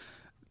 Yep.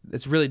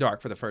 It's really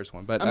dark for the first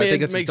one, but I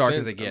think it's as dark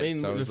as it gets. I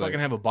mean, so we fucking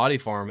have a body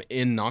farm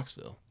in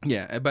Knoxville.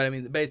 Yeah, but I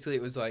mean, basically,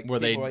 it was like,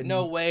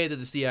 no way that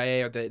the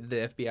CIA or the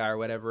FBI or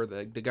whatever,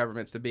 the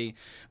governments to be,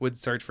 would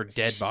search for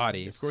dead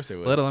bodies. Of course they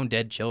would. Let alone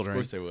dead children. Of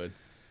course they would.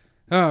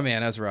 Oh,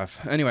 man, that's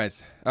rough.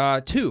 Anyways,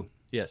 2.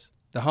 Yes.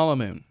 The hollow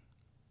moon.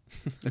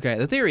 Okay,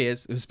 the theory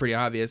is, it was pretty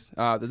obvious,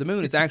 that the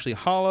moon is actually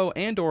hollow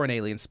and or an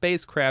alien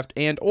spacecraft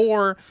and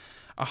or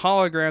a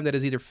hologram that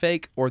is either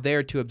fake or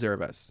there to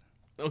observe us.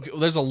 Okay,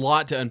 well, there's a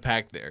lot to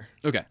unpack there.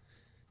 Okay.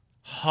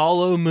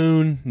 Hollow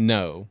moon,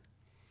 no.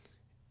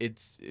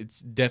 It's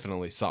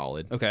definitely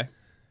solid. Okay.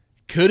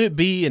 Could it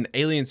be an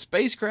alien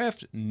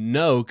spacecraft?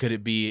 No. Could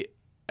it be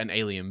an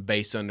alien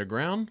base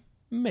underground?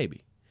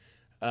 Maybe.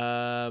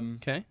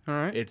 Okay. All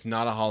right. It's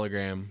not a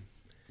hologram.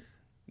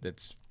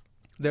 That's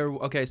there.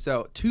 Okay.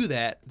 So to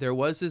that, there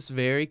was this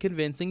very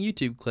convincing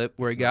YouTube clip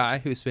where a guy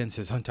who spends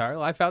his entire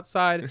life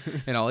outside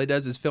and all he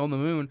does is film the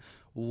moon.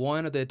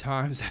 One of the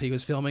times that he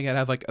was filming it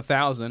out of like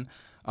 1,000,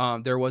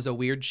 there was a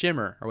weird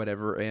shimmer or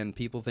whatever, and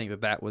people think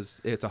it's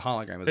a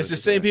hologram. It's the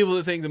same people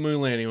that think the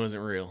moon landing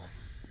wasn't real.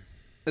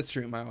 That's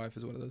true. My wife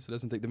is one of those who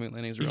doesn't think the moon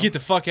landing is real. You get the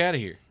fuck out of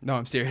here. No,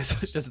 I'm serious.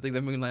 She doesn't think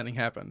the moon landing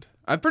happened.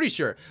 I'm pretty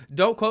sure.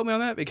 Don't quote me on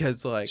that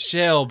because like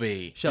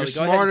Shelby, you're go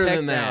smarter ahead and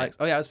text than that. Alex.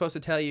 Oh yeah, I was supposed to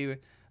tell you.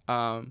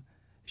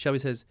 Shelby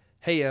says,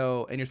 "Hey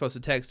yo," and you're supposed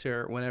to text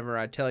her whenever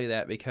I tell you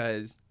that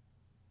because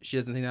she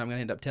doesn't think that I'm gonna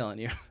end up telling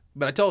you.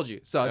 But I told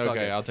you, so it's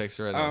okay. I'll text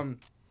her right now.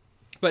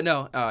 But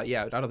no,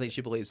 yeah, I don't think she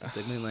believes that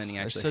the moon landing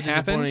actually so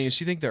happened. Does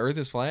she think the Earth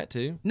is flat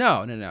too?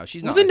 No,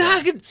 she's not. Well,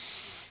 then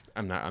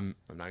I'm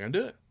not gonna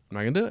do it. I'm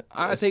not gonna do it.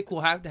 I think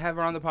we'll have to have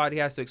her on the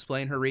podcast to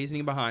explain her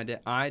reasoning behind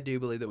it. I do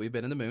believe that we've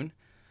been in the moon,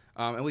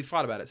 and we've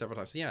thought about it several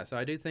times. So, yeah, so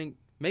I do think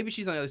maybe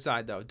she's on the other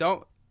side though.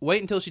 Don't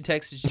wait until she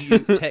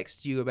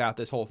texts you about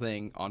this whole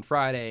thing on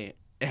Friday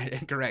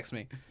and corrects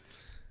me.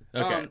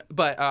 Okay.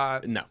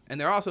 But no. And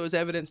there also is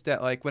evidence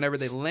that like whenever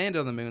they landed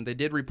on the moon, they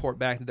did report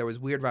back that there was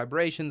weird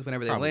vibrations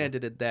whenever they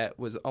landed it that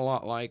was a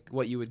lot like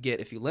what you would get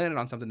if you landed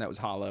on something that was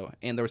hollow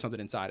and there was something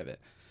inside of it.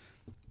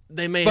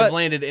 They may have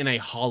landed in a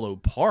hollow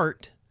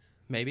part.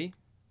 Maybe.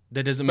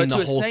 That doesn't mean the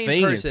whole thing is... But to a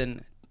sane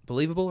person,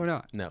 believable or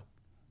not? No.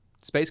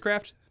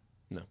 Spacecraft?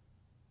 No.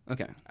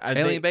 Okay.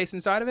 Alien base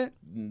inside of it?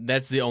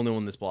 That's the only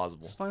one that's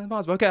plausible. Slightly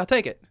plausible. Okay, I'll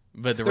take it.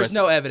 But there's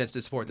no evidence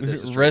to support that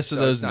this is true. Rest of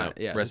those, no.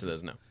 Rest of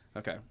those, no.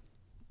 Okay.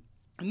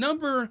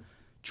 Number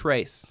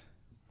trace.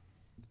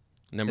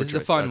 This is a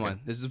fun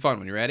one. This is a fun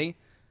one. You ready?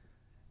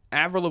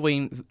 Avril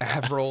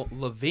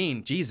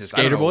Lavigne. Jesus.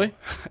 Skater Boy?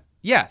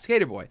 Yeah,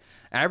 Skater Boy.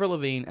 Avril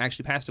Lavigne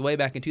actually passed away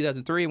back in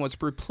 2003 and was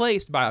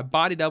replaced by a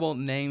body double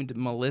named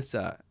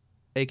Melissa,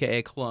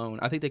 a.k.a. clone.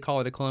 I think they call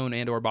it a clone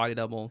and or body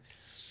double.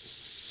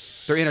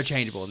 They're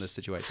interchangeable in this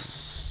situation.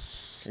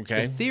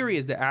 Okay. The theory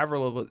is that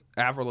Avril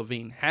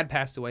Lavigne had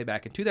passed away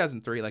back in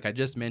 2003, like I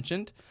just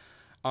mentioned.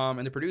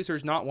 And the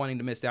producers not wanting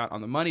to miss out on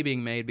the money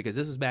being made because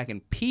this is back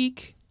in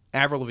peak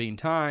Avril Lavigne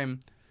time.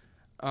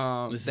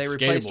 They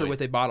replaced her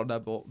with a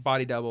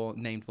body double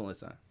named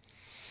Melissa.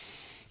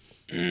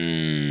 I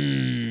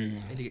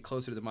need to get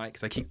closer to the mic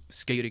because I keep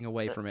scooting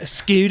away from it.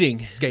 Skating.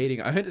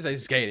 I meant to say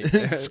skating.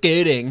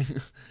 Skating.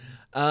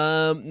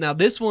 Now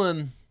this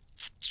one,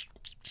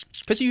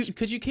 because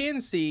you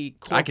can see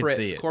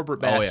corporate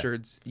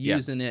bastards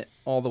using it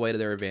all the way to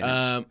their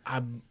advantage.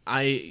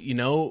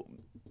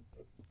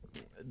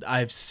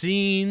 I've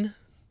seen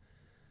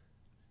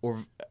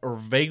or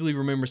vaguely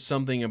remember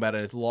something about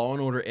a Law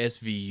and Order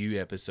SVU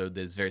episode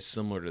that is very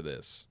similar to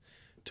this,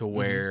 to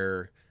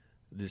where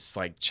this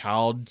like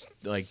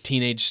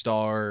teenage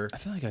star. I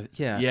feel like I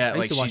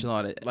used to watch a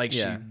lot of it.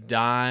 She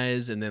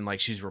dies and then like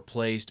she's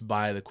replaced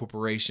by the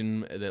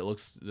corporation that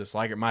looks just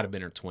like her. It might have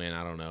been her twin.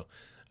 I don't know.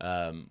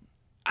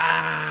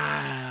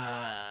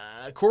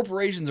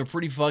 Corporations are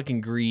pretty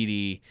fucking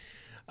greedy.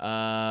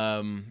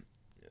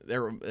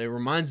 It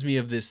reminds me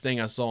of this thing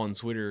I saw on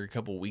Twitter a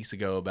couple weeks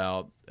ago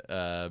about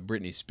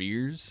Britney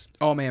Spears.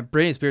 Oh man,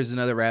 Britney Spears is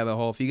another rabbit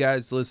hole. If you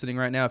guys listening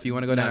right now, if you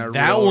want to go down a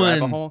real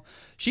rabbit hole,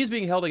 she's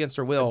being held against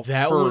her will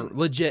for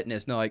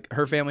legitness. No, like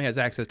her family has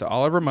access to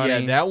all of her money.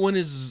 Yeah, that one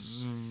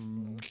is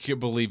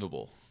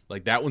believable.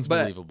 Like that one's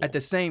believable. At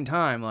the same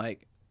time,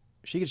 like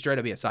she could straight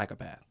up be a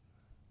psychopath.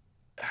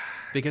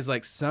 Because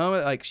like some of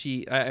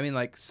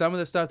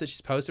the stuff that she's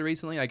posted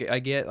recently, I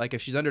get like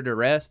if she's under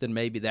duress, then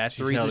maybe that's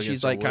the reason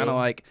she's like kind of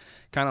like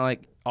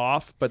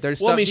off. But there's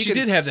stuff. She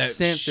did have that.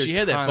 She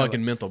had that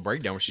fucking mental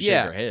breakdown where she shook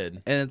her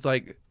head. And it's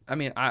like, I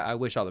mean, I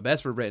wish all the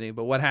best for Britney,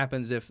 but what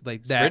happens if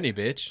like that? Britney,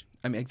 bitch.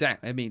 I mean,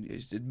 exactly. I mean,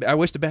 I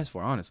wish the best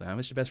for her, honestly. I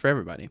wish the best for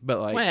everybody. But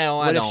like,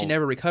 what if she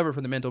never recovered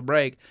from the mental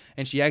break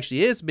and she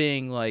actually is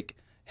being like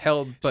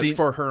held, but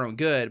for her own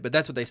good? But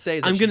that's what they say.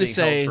 Is that she's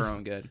being held for her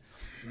own good.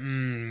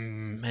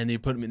 Man, you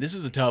put me. This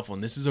is a tough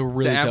one. This is a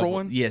really tough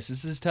one. Yes,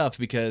 this is tough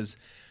because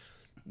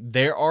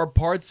there are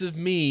parts of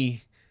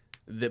me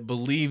that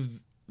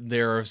believe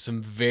there are some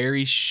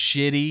very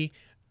shitty,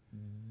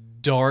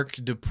 dark,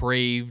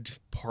 depraved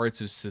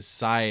parts of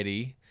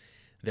society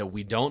that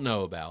we don't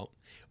know about.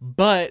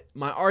 But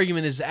my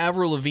argument is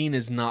Avril Lavigne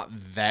is not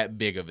that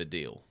big of a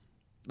deal.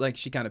 Like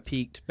she kind of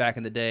peaked back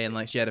in the day, and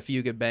like she had a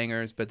few good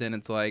bangers, but then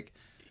it's like.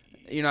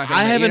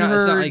 I haven't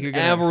heard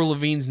Avril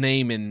Lavigne's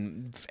name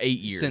in 8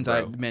 years. Since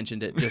I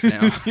mentioned it just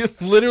now.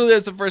 Literally,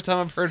 that's the first time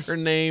I've heard her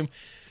name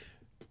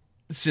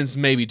since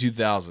maybe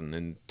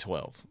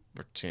 2012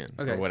 or 10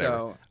 or whatever.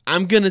 So,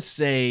 I'm going to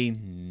say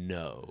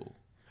no.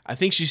 I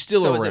think she's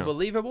still around. So is it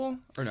believable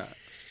or not?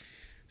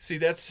 See,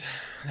 that's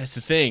the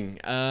thing.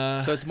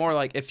 So it's more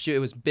like if it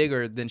was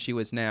bigger than she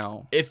was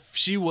now. If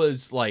she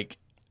was like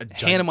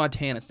Hannah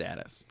Montana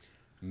status.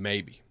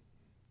 Maybe.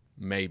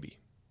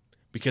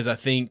 Because I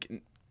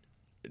think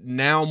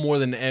now more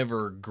than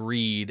ever,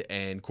 greed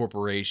and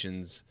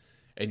corporations,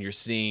 and you're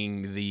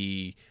seeing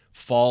the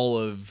fall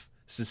of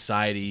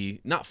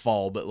society. Not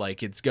fall, but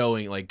like it's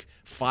going like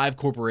 5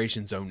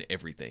 corporations own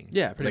everything.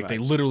 Yeah, pretty much. They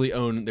literally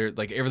own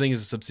like everything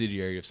is a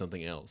subsidiary of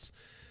something else.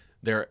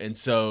 And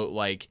so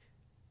like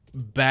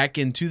back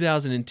in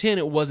 2010,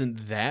 it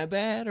wasn't that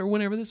bad, or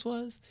whenever this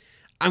was.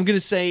 I'm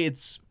gonna say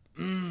it's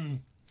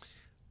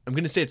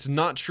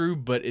not true,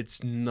 but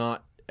it's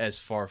not as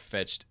far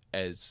fetched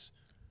as.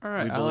 All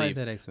right, we I believe. like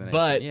that explanation.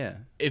 But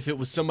if it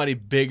was somebody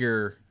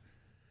bigger,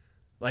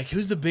 like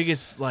who's the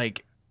biggest?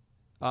 Like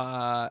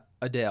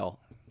Adele.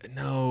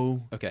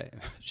 No. Okay,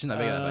 she's not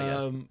big enough, I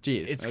guess.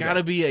 Jeez, it's got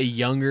to be a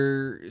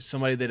younger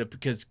somebody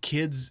because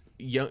kids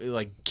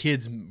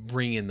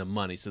bring in the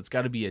money, so it's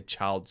got to be a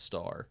child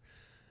star.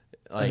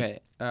 Okay.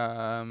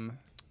 I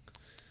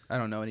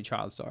don't know any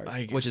child stars,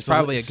 which is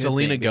probably a good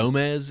Selena thing,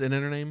 Gomez, isn't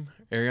her name?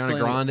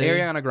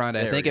 Ariana Grande.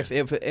 I think if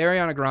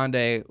Ariana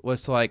Grande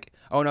was like,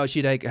 oh no,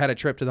 she had a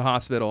trip to the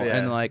hospital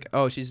and like,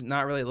 oh, she's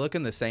not really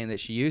looking the same that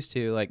she used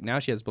to. Like now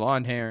she has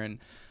blonde hair and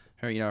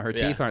her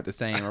teeth aren't the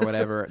same or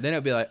whatever. Then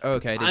it'd be like,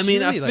 okay. I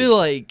mean, I feel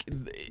like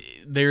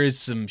there is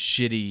some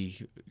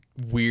shitty,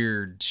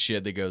 weird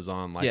shit that goes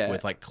on, like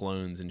with like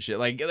clones and shit.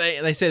 Like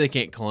they say they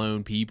can't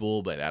clone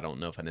people, but I don't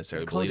know if I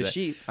necessarily believe that.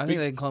 Sheep. I think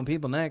they can clone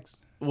people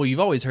next. Well, you've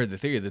always heard the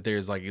theory that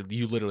there's like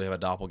you literally have a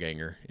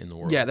doppelganger in the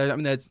world. Yeah, I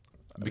mean that's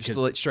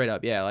because straight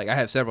up. Yeah, like I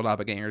have several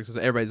doppelgangers because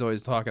everybody's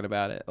always talking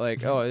about it.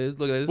 Like, oh,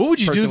 look at this. What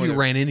would you do if you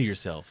ran into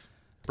yourself,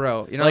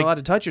 bro? You're not allowed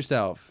to touch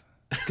yourself.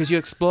 Because you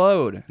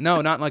explode.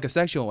 No, not in like a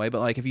sexual way, but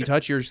like if you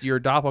touch your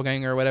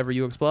doppelganger or whatever,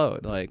 you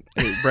explode. Like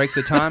it breaks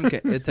the time,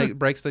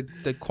 breaks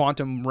the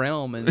quantum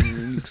realm and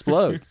it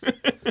explodes.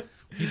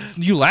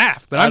 You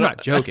laugh, but I'm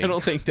not joking. I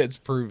don't think that's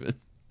proven.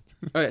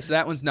 Okay, so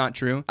that one's not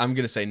true. I'm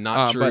gonna say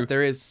not true, but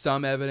there is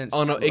some evidence.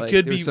 Oh no, it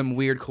could be some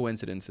weird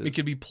coincidences. It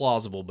could be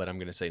plausible, but I'm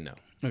gonna say no.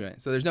 Okay,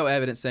 so there's no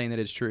evidence saying that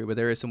it's true, but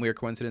there is some weird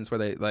coincidence where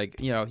they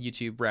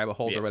YouTube rabbit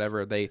holes or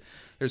whatever.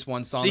 There's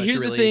one song that she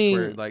released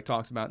where it like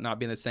talks about not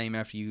being the same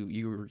after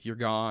you're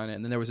gone,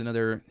 and then there was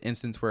another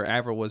instance where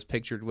Avril was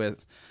pictured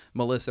with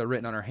Melissa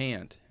written on her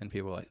hand, and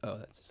people were like, oh,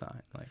 that's a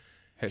sign. Like,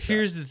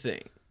 here's the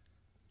thing.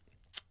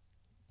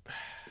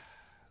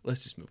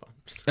 Let's just move on.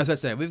 As I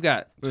said, we've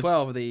got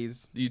 12 of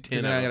these. You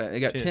 10. I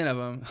got 10 of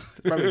them.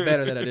 Probably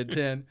better that I did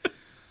 10.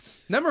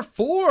 Number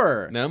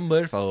 4.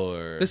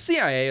 The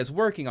CIA is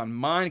working on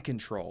mind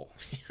control.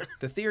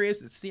 The theory is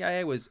that the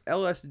CIA was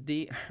oh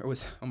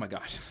my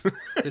gosh.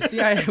 The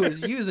CIA was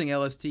using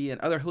LSD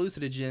and other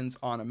hallucinogens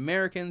on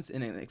Americans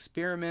in an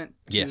experiment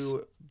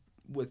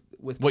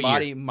with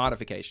body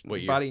modification,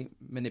 body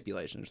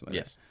manipulation or something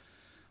like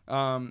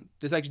that.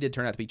 This actually did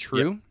turn out to be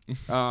true.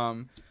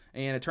 Yep.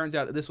 And it turns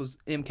out that this was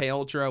MK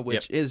Ultra,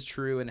 which is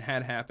true and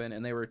had happened.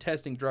 And they were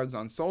testing drugs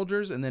on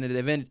soldiers, and then it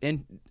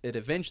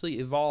eventually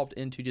evolved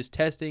into just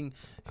testing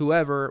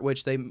whoever,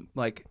 which they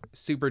like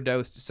super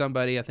dosed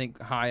somebody, I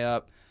think high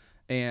up,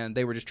 and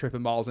they were just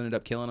tripping balls and ended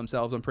up killing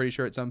themselves. I'm pretty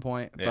sure at some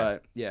point. Yeah.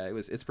 But yeah,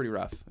 it's pretty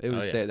rough. It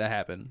was that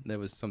happened. That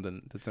was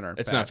something that's in our.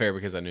 It's past. Not fair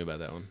because I knew about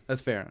that one.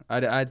 That's fair.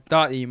 I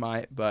thought you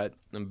might, but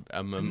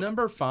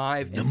number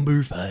 5.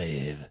 Number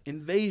 5.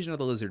 Invasion of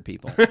the Lizard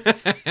People.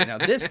 Now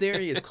this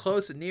theory is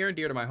close and near and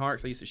dear to my heart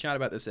because I used to shout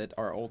about this at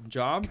our old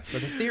job.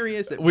 But the theory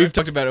is that we've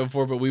talked about it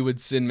before, but we would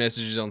send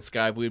messages on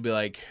Skype. We'd be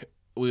like,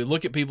 we would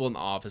look at people in the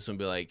office and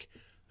be like,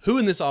 who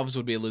in this office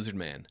would be a lizard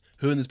man?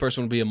 Who in this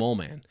person would be a mole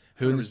man?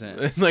 Who in this,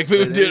 like we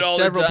would do it all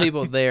the time. Several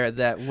people there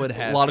that would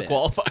have a lot of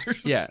qualifiers.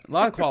 Yeah, a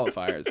lot of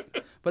qualifiers.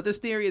 But this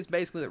theory is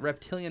basically that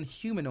reptilian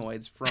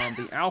humanoids from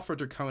the Alpha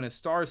Draconis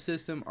star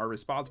system are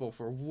responsible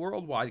for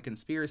worldwide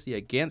conspiracy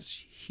against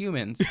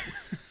humans.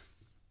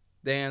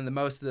 Then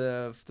most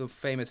of the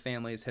famous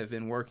families have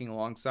been working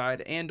alongside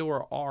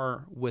and/or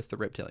are with the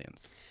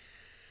reptilians.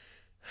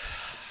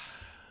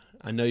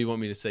 I know you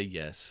want me to say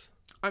yes.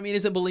 I mean,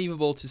 is it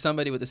believable to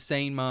somebody with a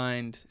sane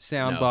mind,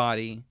 sound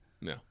body?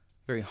 No.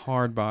 Very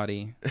hard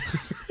body.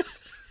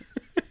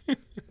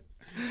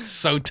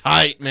 So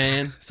tight,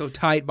 man. So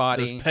tight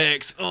body. Those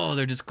pecs. Oh,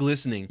 they're just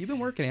glistening. You've been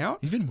working out?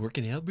 You've been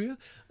working out, bro?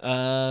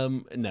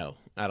 No,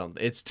 I don't.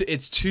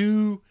 It's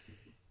too.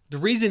 The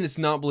reason it's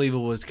not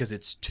believable is because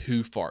it's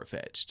too far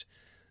fetched.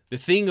 The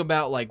thing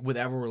about like with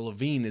Avril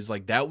Lavigne is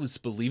like that was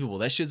believable.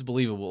 That shit's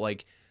believable.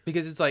 Like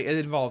because it's like it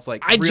involves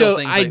like real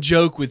things. I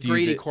joke with you.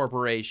 3D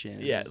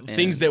corporations. Yeah,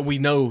 things that we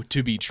know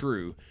to be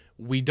true.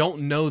 We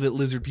don't know that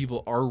lizard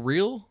people are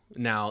real.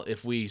 Now,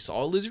 if we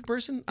saw a lizard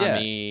person, I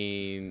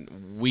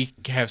mean, we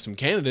have some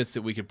candidates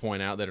that we could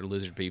point out that are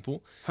lizard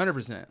people.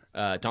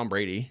 100%. Tom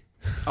Brady.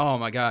 Oh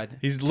my God.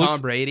 Tom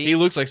Brady. He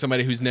looks like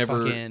somebody who's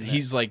never.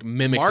 He's like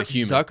mimics Mark a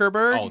human.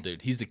 Zuckerberg. Oh,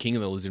 dude, he's the king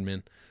of the lizard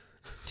men.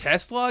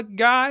 Tesla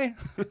guy.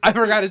 I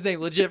forgot his name.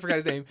 Legit forgot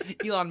his name.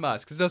 Elon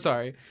Musk. So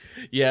sorry.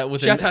 Yeah.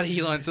 Shout out to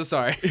Elon. So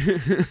sorry.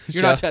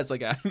 You're not Tesla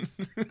guy.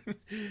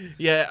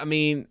 Yeah, I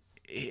mean,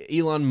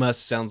 Elon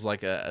Musk sounds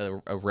like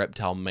a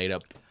reptile made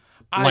up.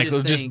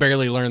 Just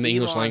barely learned the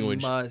English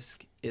language. Elon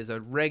Musk is a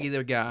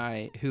regular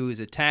guy who has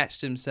attached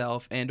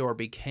himself and/or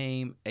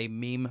became a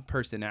meme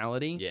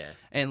personality. Yeah,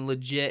 and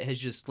legit has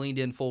just leaned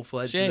in full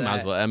fledged. Yeah, might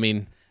as well. I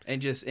mean, I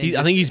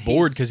think he's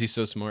bored because he's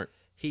so smart.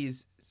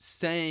 He's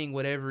saying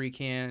whatever he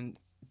can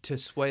to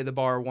sway the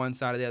bar one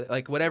side or the other.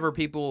 Like whatever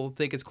people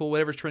think is cool,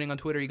 whatever's trending on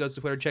Twitter, he goes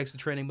to Twitter, checks the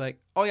trending, like,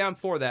 oh yeah, I'm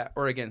for that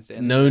or against it.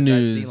 And no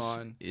news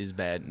is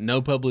bad.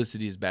 No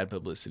publicity is bad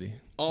publicity.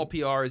 All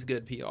PR is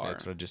good PR.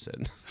 That's what I just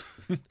said.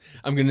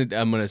 I'm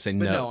gonna say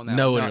no.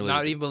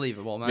 Not even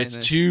believable. It's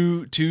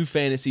too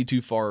fantasy,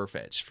 too far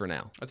fetched for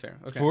now. That's fair.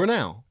 Okay. For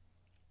now.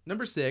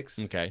 Number 6.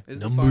 Okay.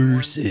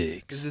 Number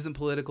 6. This isn't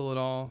political at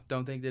all.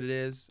 Don't think that it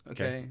is.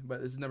 Okay.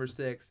 But this is number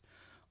 6.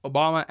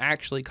 Obama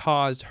actually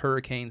caused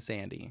Hurricane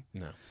Sandy.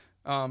 No.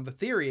 The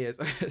theory is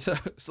so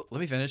let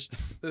me finish.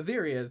 The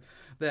theory is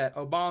that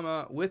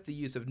Obama, with the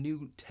use of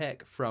new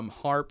tech from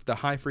HAARP, the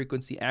High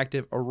Frequency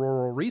Active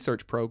Auroral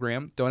Research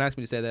Program, don't ask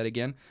me to say that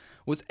again,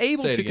 was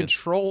able to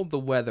control the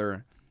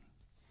weather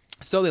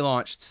So they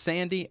launched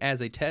Sandy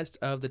as a test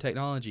of the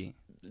technology.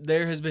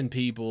 There has been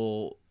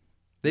people...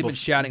 They've been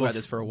shouting about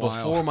this for a while.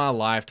 Before my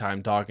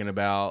lifetime, talking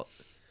about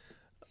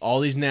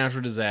all these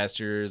natural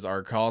disasters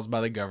are caused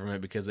by the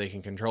government because they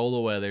can control the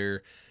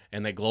weather,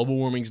 and that global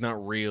warming's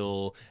not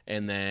real,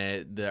 and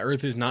that the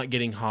Earth is not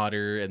getting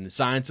hotter, and the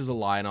science is a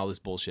lie, and all this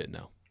bullshit.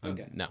 No.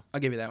 Okay. No. I'll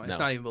give you that one. It's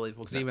not even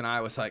believable because even I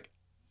was like,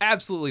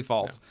 absolutely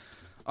false.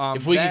 No.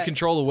 If we could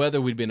control the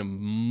weather, we'd be in a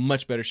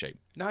much better shape.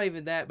 Not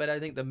even that, but I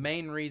think the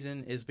main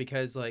reason is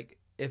because, like,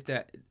 if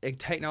that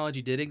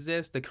technology did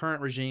exist, the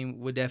current regime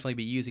would definitely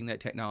be using that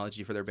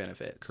technology for their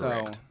benefit.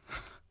 Correct. So,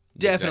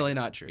 definitely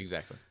not true.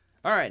 Exactly.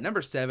 All right,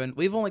 number 7.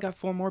 We've only got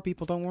 4 more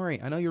people. Don't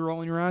worry. I know you're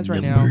rolling your eyes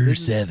right now. Number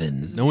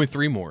 7. Only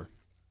 3 more.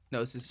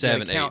 No, this is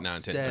 7, 8, 9, 10.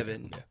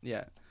 7.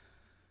 Yeah.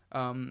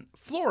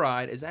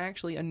 Fluoride is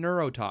actually a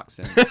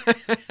neurotoxin.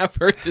 I've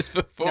heard this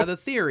before. Now, the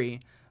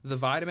theory, the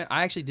vitamin,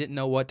 I actually didn't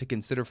know what to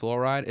consider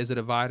fluoride. Is it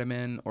a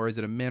vitamin or is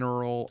it a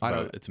mineral? I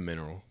don't know. It's a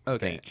mineral.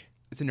 Okay.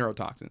 It's a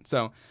neurotoxin.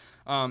 So,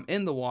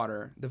 in the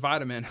water, the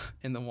vitamin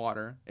in the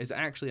water is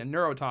actually a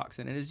neurotoxin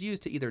and is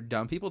used to either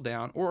dumb people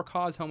down or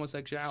cause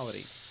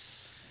homosexuality.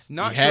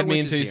 Not you sure had me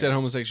which until you is said here.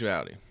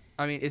 homosexuality.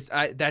 I mean,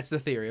 that's the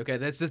theory. Okay,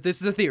 this is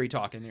the theory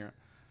talking here.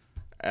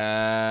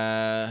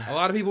 A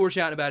lot of people were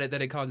shouting about it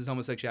that it causes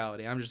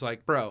homosexuality. I'm just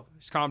like, bro,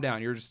 just calm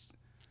down. You're just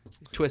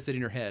twisted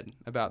in your head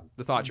about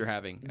the thoughts you're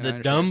having. The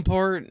dumb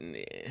part,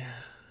 I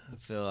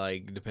feel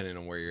like depending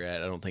on where you're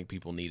at, I don't think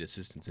people need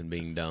assistance in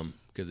being dumb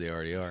because they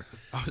already are.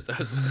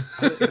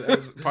 That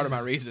was part of my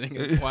reasoning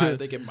of why I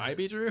think it might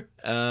be true.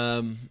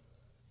 I've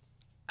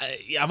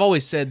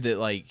always said that,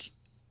 like,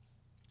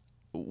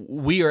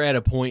 we are at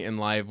a point in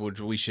life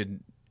which we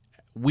should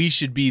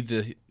be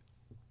the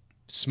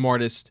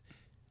smartest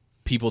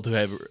people to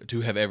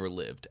have ever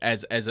lived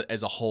as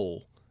a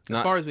whole.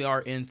 As far as we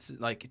are in,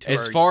 like, to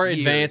as our far years.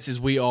 advanced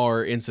as we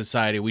are in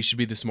society, we should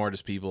be the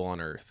smartest people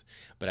on Earth.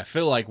 But I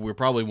feel like we're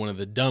probably one of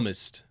the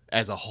dumbest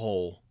as a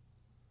whole.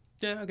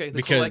 Yeah, okay.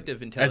 Because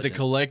Collective intelligence. As a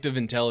collective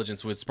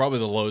intelligence, it's probably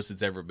the lowest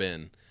it's ever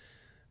been.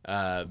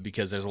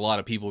 Because there's a lot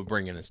of people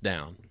bringing us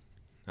down.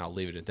 I'll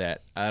leave it at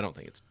that. I don't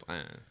think it's...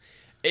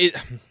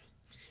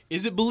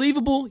 Is it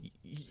believable?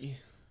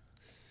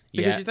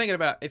 Because you're thinking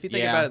about, if you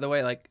think about it the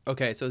way, like,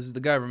 okay, so this is the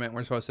government.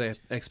 We're supposed to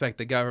expect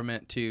the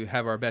government to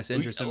have our best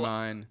interests in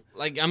mind.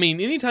 Like, I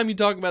mean, anytime you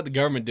talk about the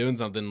government doing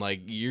something,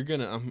 like, you're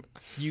gonna,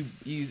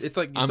 it's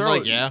like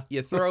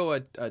you throw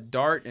a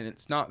dart and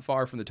it's not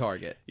far from the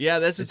target. Yeah,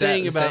 that's the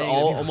thing about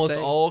almost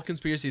say? all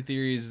conspiracy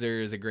theories. There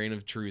is a grain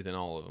of truth in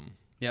all of them.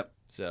 Yep.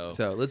 So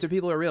lizard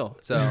people are real.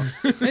 So,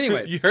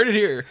 anyways, you heard it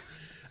here.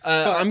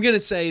 I'm gonna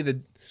say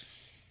that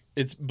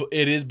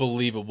it is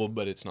believable,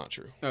 but it's not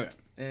true. Okay.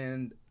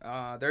 And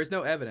there's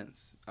no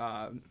evidence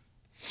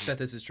that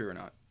this is true or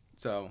not.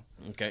 So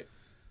okay,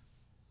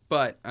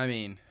 but I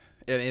mean,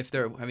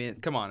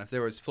 come on, if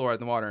there was fluoride in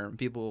the water and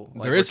people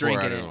there is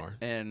drinking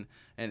it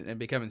and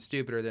becoming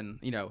stupider, then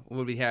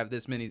would we have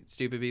this many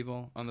stupid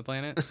people on the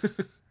planet?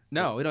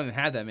 No, we don't even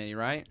have that many,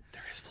 right?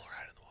 There is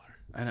fluoride in the water.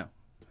 I know.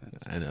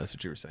 That's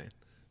what you were saying.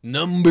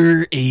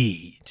 Number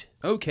 8.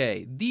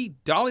 Okay, the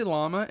Dalai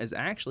Lama is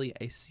actually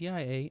a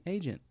CIA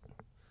agent.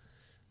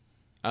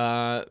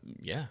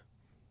 Yeah.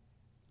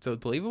 So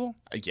it's believable?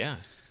 Yeah.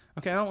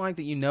 Okay, I don't like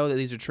that you know that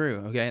these are true.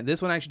 Okay,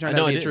 this one actually turned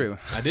out to be true.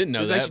 I didn't know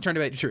this that. This actually turned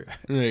out to be true.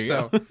 There you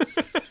go.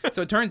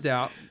 So it turns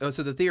out.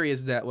 So the theory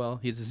is that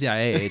he's a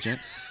CIA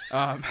agent.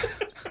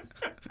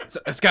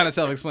 So it's kind of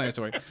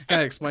self-explanatory.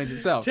 Kind of explains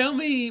itself. Tell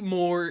me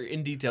more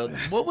in detail.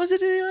 What was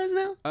it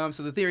now?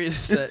 So the theory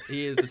is that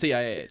he is a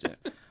CIA agent.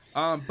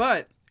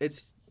 But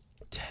it's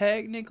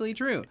technically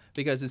true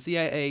because the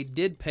CIA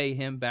did pay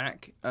him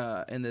back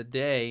in the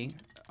day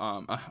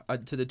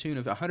to the tune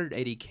of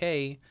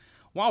 $180K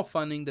while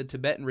funding the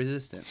Tibetan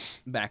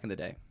resistance back in the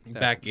day.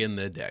 Back in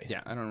the day.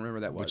 Yeah, I don't remember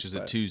that was. Which is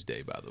a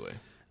Tuesday, by the way.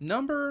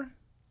 Number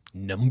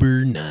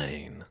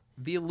 9.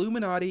 The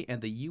Illuminati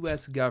and the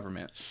U.S.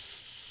 government.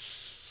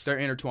 They're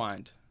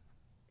intertwined.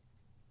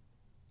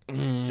 Are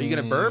you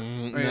going to burp?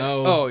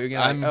 No. Oh, you're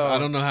going to... I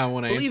don't know how I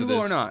want to answer this.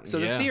 Believable or not. So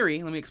the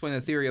theory, let me explain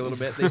the theory a little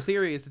bit. The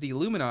theory is that the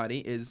Illuminati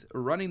is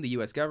running the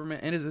U.S.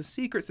 government and is a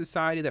secret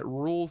society that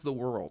rules the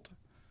world.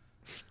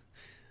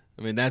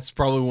 I mean, that's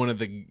probably one of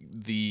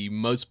the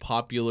most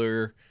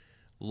popular,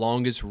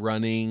 longest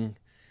running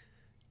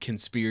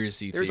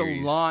conspiracy theories.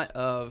 There's a lot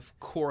of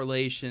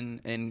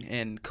correlation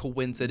and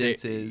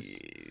coincidences.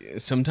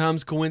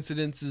 Sometimes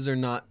coincidences are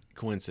not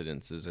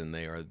coincidences, and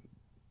they are...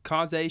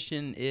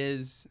 Causation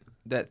is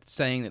that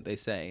saying that they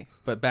say,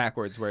 but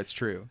backwards where it's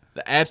true.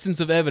 The absence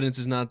of evidence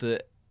is not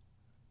the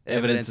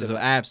evidence of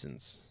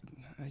absence.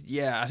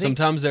 Yeah, I think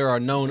sometimes there are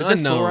known unknowns.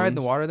 Is it fluoride in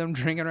the water that I'm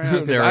drinking right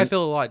now? Because I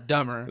feel a lot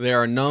dumber.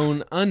 There are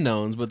known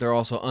unknowns, but there are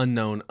also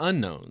unknown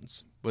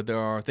unknowns. But there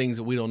are things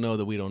that we don't know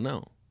that we don't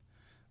know.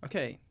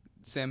 Okay,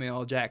 Samuel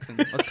L. Jackson.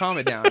 Let's calm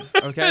it down.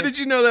 Okay. How did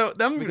you know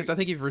that? Because I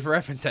think you've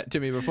referenced that to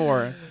me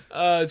before.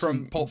 It's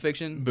from Pulp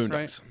Fiction. Boondocks.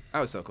 Right? I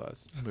was so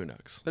close.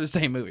 Boondocks. They're the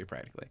same movie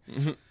practically.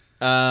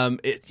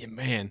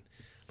 Man,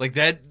 Like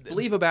that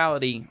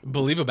believability.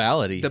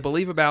 The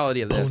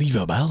believability of this.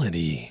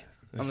 Believability.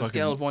 On the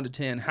scale of 1 to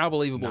 10, how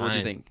believable would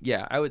you think?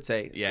 Yeah, I would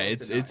say. Yeah,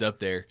 it's up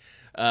there.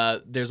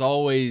 There's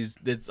always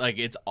it's like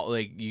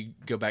you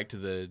go back to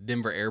the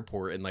Denver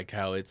airport and like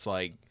how it's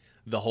like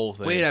the whole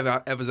thing. We need to have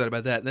an episode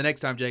about that. The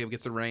next time Jacob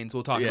gets the reins,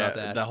 we'll talk about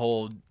that. The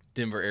whole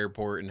Denver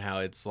airport and how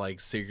it's like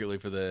secretly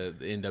for the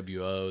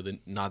NWO,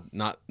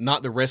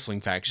 not the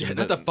wrestling faction,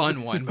 not the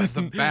fun one, but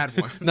the bad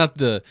one. Not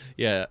the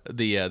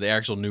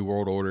actual New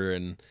World Order,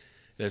 and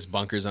there's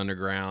bunkers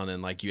underground,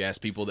 and like you ask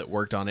people that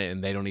worked on it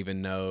and they don't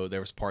even know, there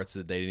was parts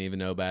that they didn't even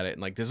know about it,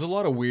 and like there's a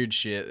lot of weird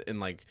shit, and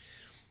like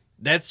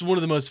that's one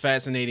of the most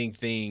fascinating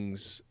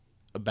things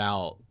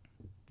about.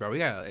 Bro, we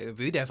definitely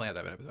have to have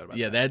an episode about that.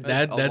 Yeah,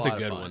 that's a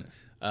good one.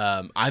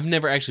 I've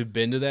never actually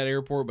been to that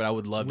airport, but I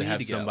would love to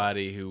have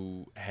somebody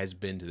who has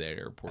been to that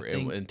airport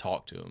and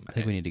talk to him. I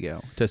think we need to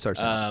go to start.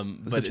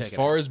 But as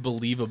far as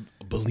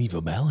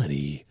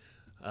believability,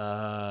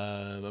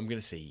 I'm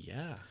gonna say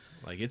yeah.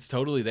 Like it's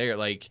totally there.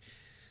 Like,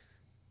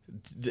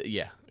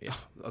 yeah.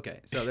 Okay,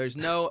 so there's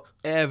no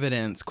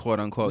evidence, quote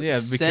unquote,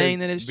 saying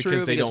that it's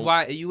true. Because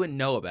why you wouldn't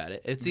know about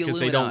it? It's the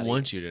Illuminati. Because they don't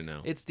want you to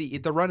know. It's the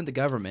run of the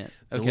government.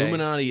 Okay? The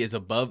Illuminati is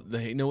above.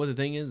 You know what the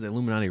thing is? The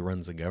Illuminati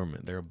runs the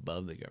government. They're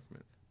above the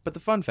government. But the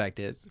fun fact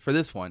is, for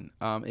this one,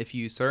 if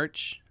you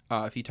search,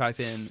 if you type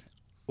in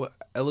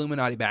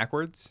Illuminati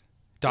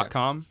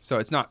backwards.com, so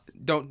it's not,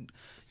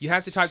 you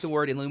have to type the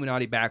word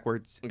Illuminati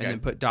backwards and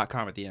then put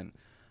 .com at the end.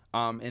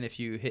 And if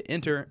you hit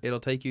enter, it'll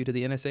take you to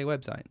the NSA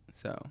website.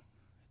 So,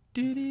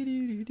 I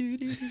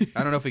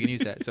don't know if we can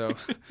use that. So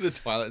the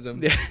Twilight Zone.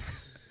 Yeah.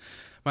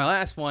 My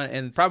last one,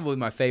 and probably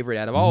my favorite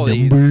out of all of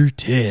these. Number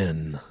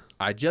 10.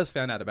 I just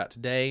found out about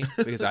today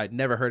because I'd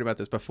never heard about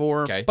this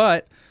before. Okay.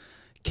 But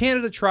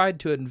Canada tried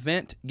to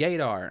invent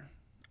gaydar.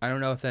 I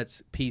don't know if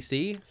that's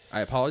PC.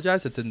 I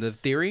apologize. It's in the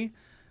theory.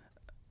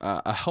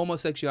 A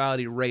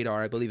homosexuality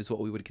radar, I believe, is what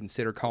we would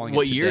consider calling it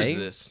today. What year is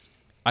this?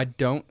 I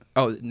don't.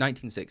 Oh,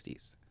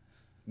 1960s.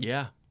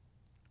 Yeah.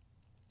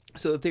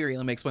 So the theory,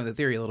 let me explain the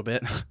theory a little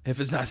bit, if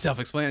it's not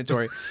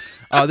self-explanatory.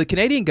 The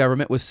Canadian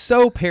government was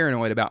so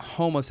paranoid about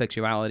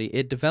homosexuality,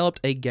 it developed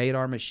a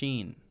gaydar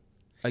machine.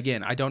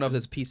 Again, I don't know if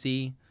that's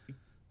PC,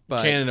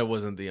 but Canada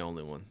wasn't the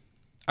only one.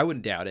 I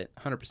wouldn't doubt it,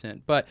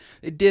 100%. But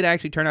it did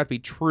actually turn out to be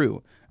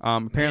true.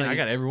 Apparently, I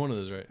got every one of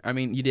those right. I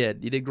mean, you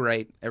did. You did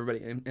great.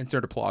 Everybody,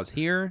 insert applause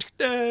here.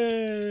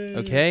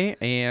 Okay,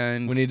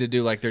 and we need to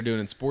do like they're doing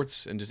in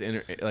sports and just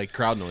like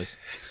crowd noise.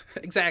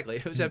 Exactly.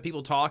 Just have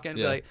people talking,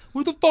 be like,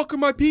 "Where the fuck are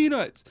my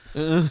peanuts?"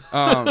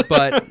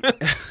 But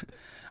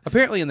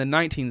apparently, in the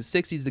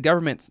 1960s,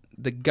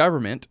 the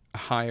government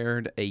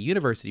hired a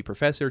university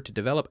professor to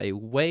develop a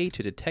way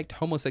to detect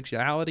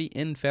homosexuality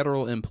in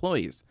federal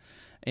employees.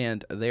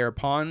 And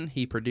thereupon,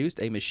 he produced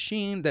a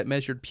machine that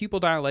measured pupil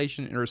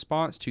dilation in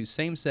response to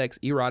same-sex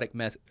erotic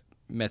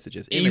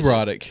messages.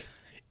 Erotic.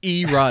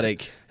 He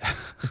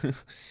tested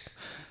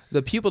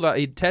the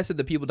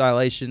pupil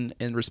dilation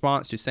in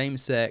response to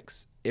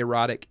same-sex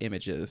erotic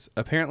images.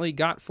 Apparently,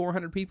 got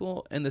 400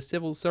 people in the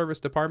civil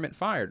service department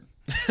fired,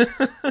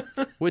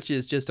 which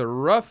is just a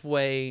rough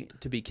way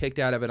to be kicked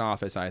out of an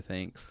office. I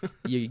think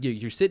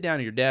you sit down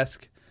at your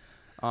desk.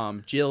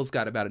 Jill's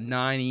got about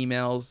 9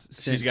 emails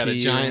sent She's got to a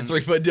you. giant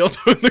 3-foot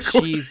dildo in the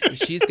corner.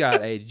 She's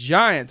got a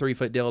giant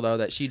 3-foot dildo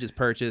that she just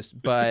purchased,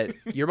 but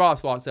your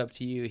boss walks up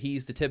to you.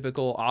 He's the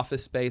typical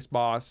Office Space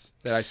boss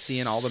that I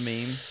see in all the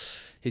memes.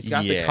 He's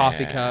got the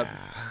coffee cup.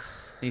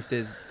 He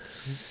says,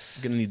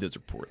 "I'm going to need those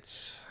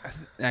reports."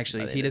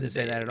 Actually, he doesn't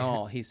say that at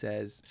all. He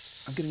says,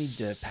 "I'm going to need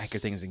you to pack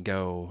your things and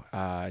go.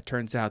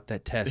 Turns out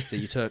that test that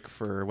you took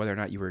for whether or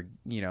not you were,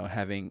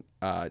 having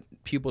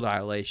pupil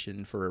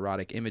dilation for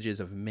erotic images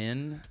of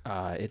men,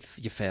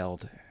 you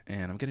failed.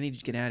 And I'm going to need you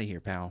to get out of here,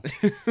 pal."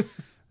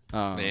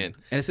 Man.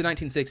 And it's the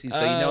 1960s,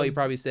 so he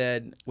probably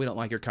said, "We don't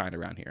like your kind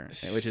around here,"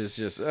 which is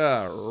just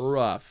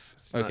rough.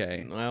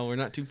 Okay. We're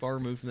not too far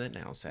removed from that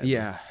now, sadly.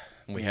 Yeah.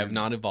 We have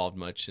not evolved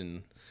much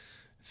in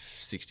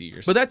 60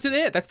 years. But that's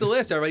it. That's the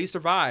list. Everybody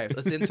survived.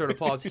 Let's insert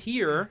applause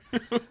here.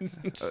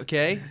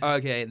 Okay.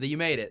 You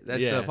made it.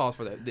 That's the applause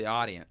for the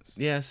audience.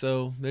 Yeah,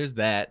 so there's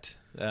that.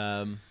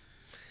 I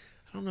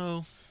don't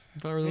know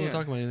if I really want to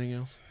talk about anything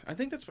else. I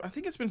think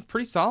it's been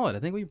pretty solid. I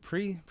think we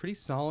pretty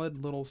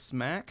solid little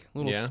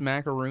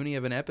smackaroony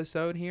of an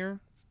episode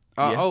here.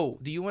 Oh,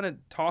 do you want to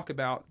talk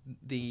about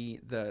the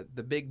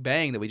Big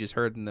Bang that we just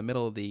heard in the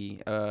middle of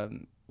the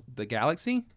galaxy?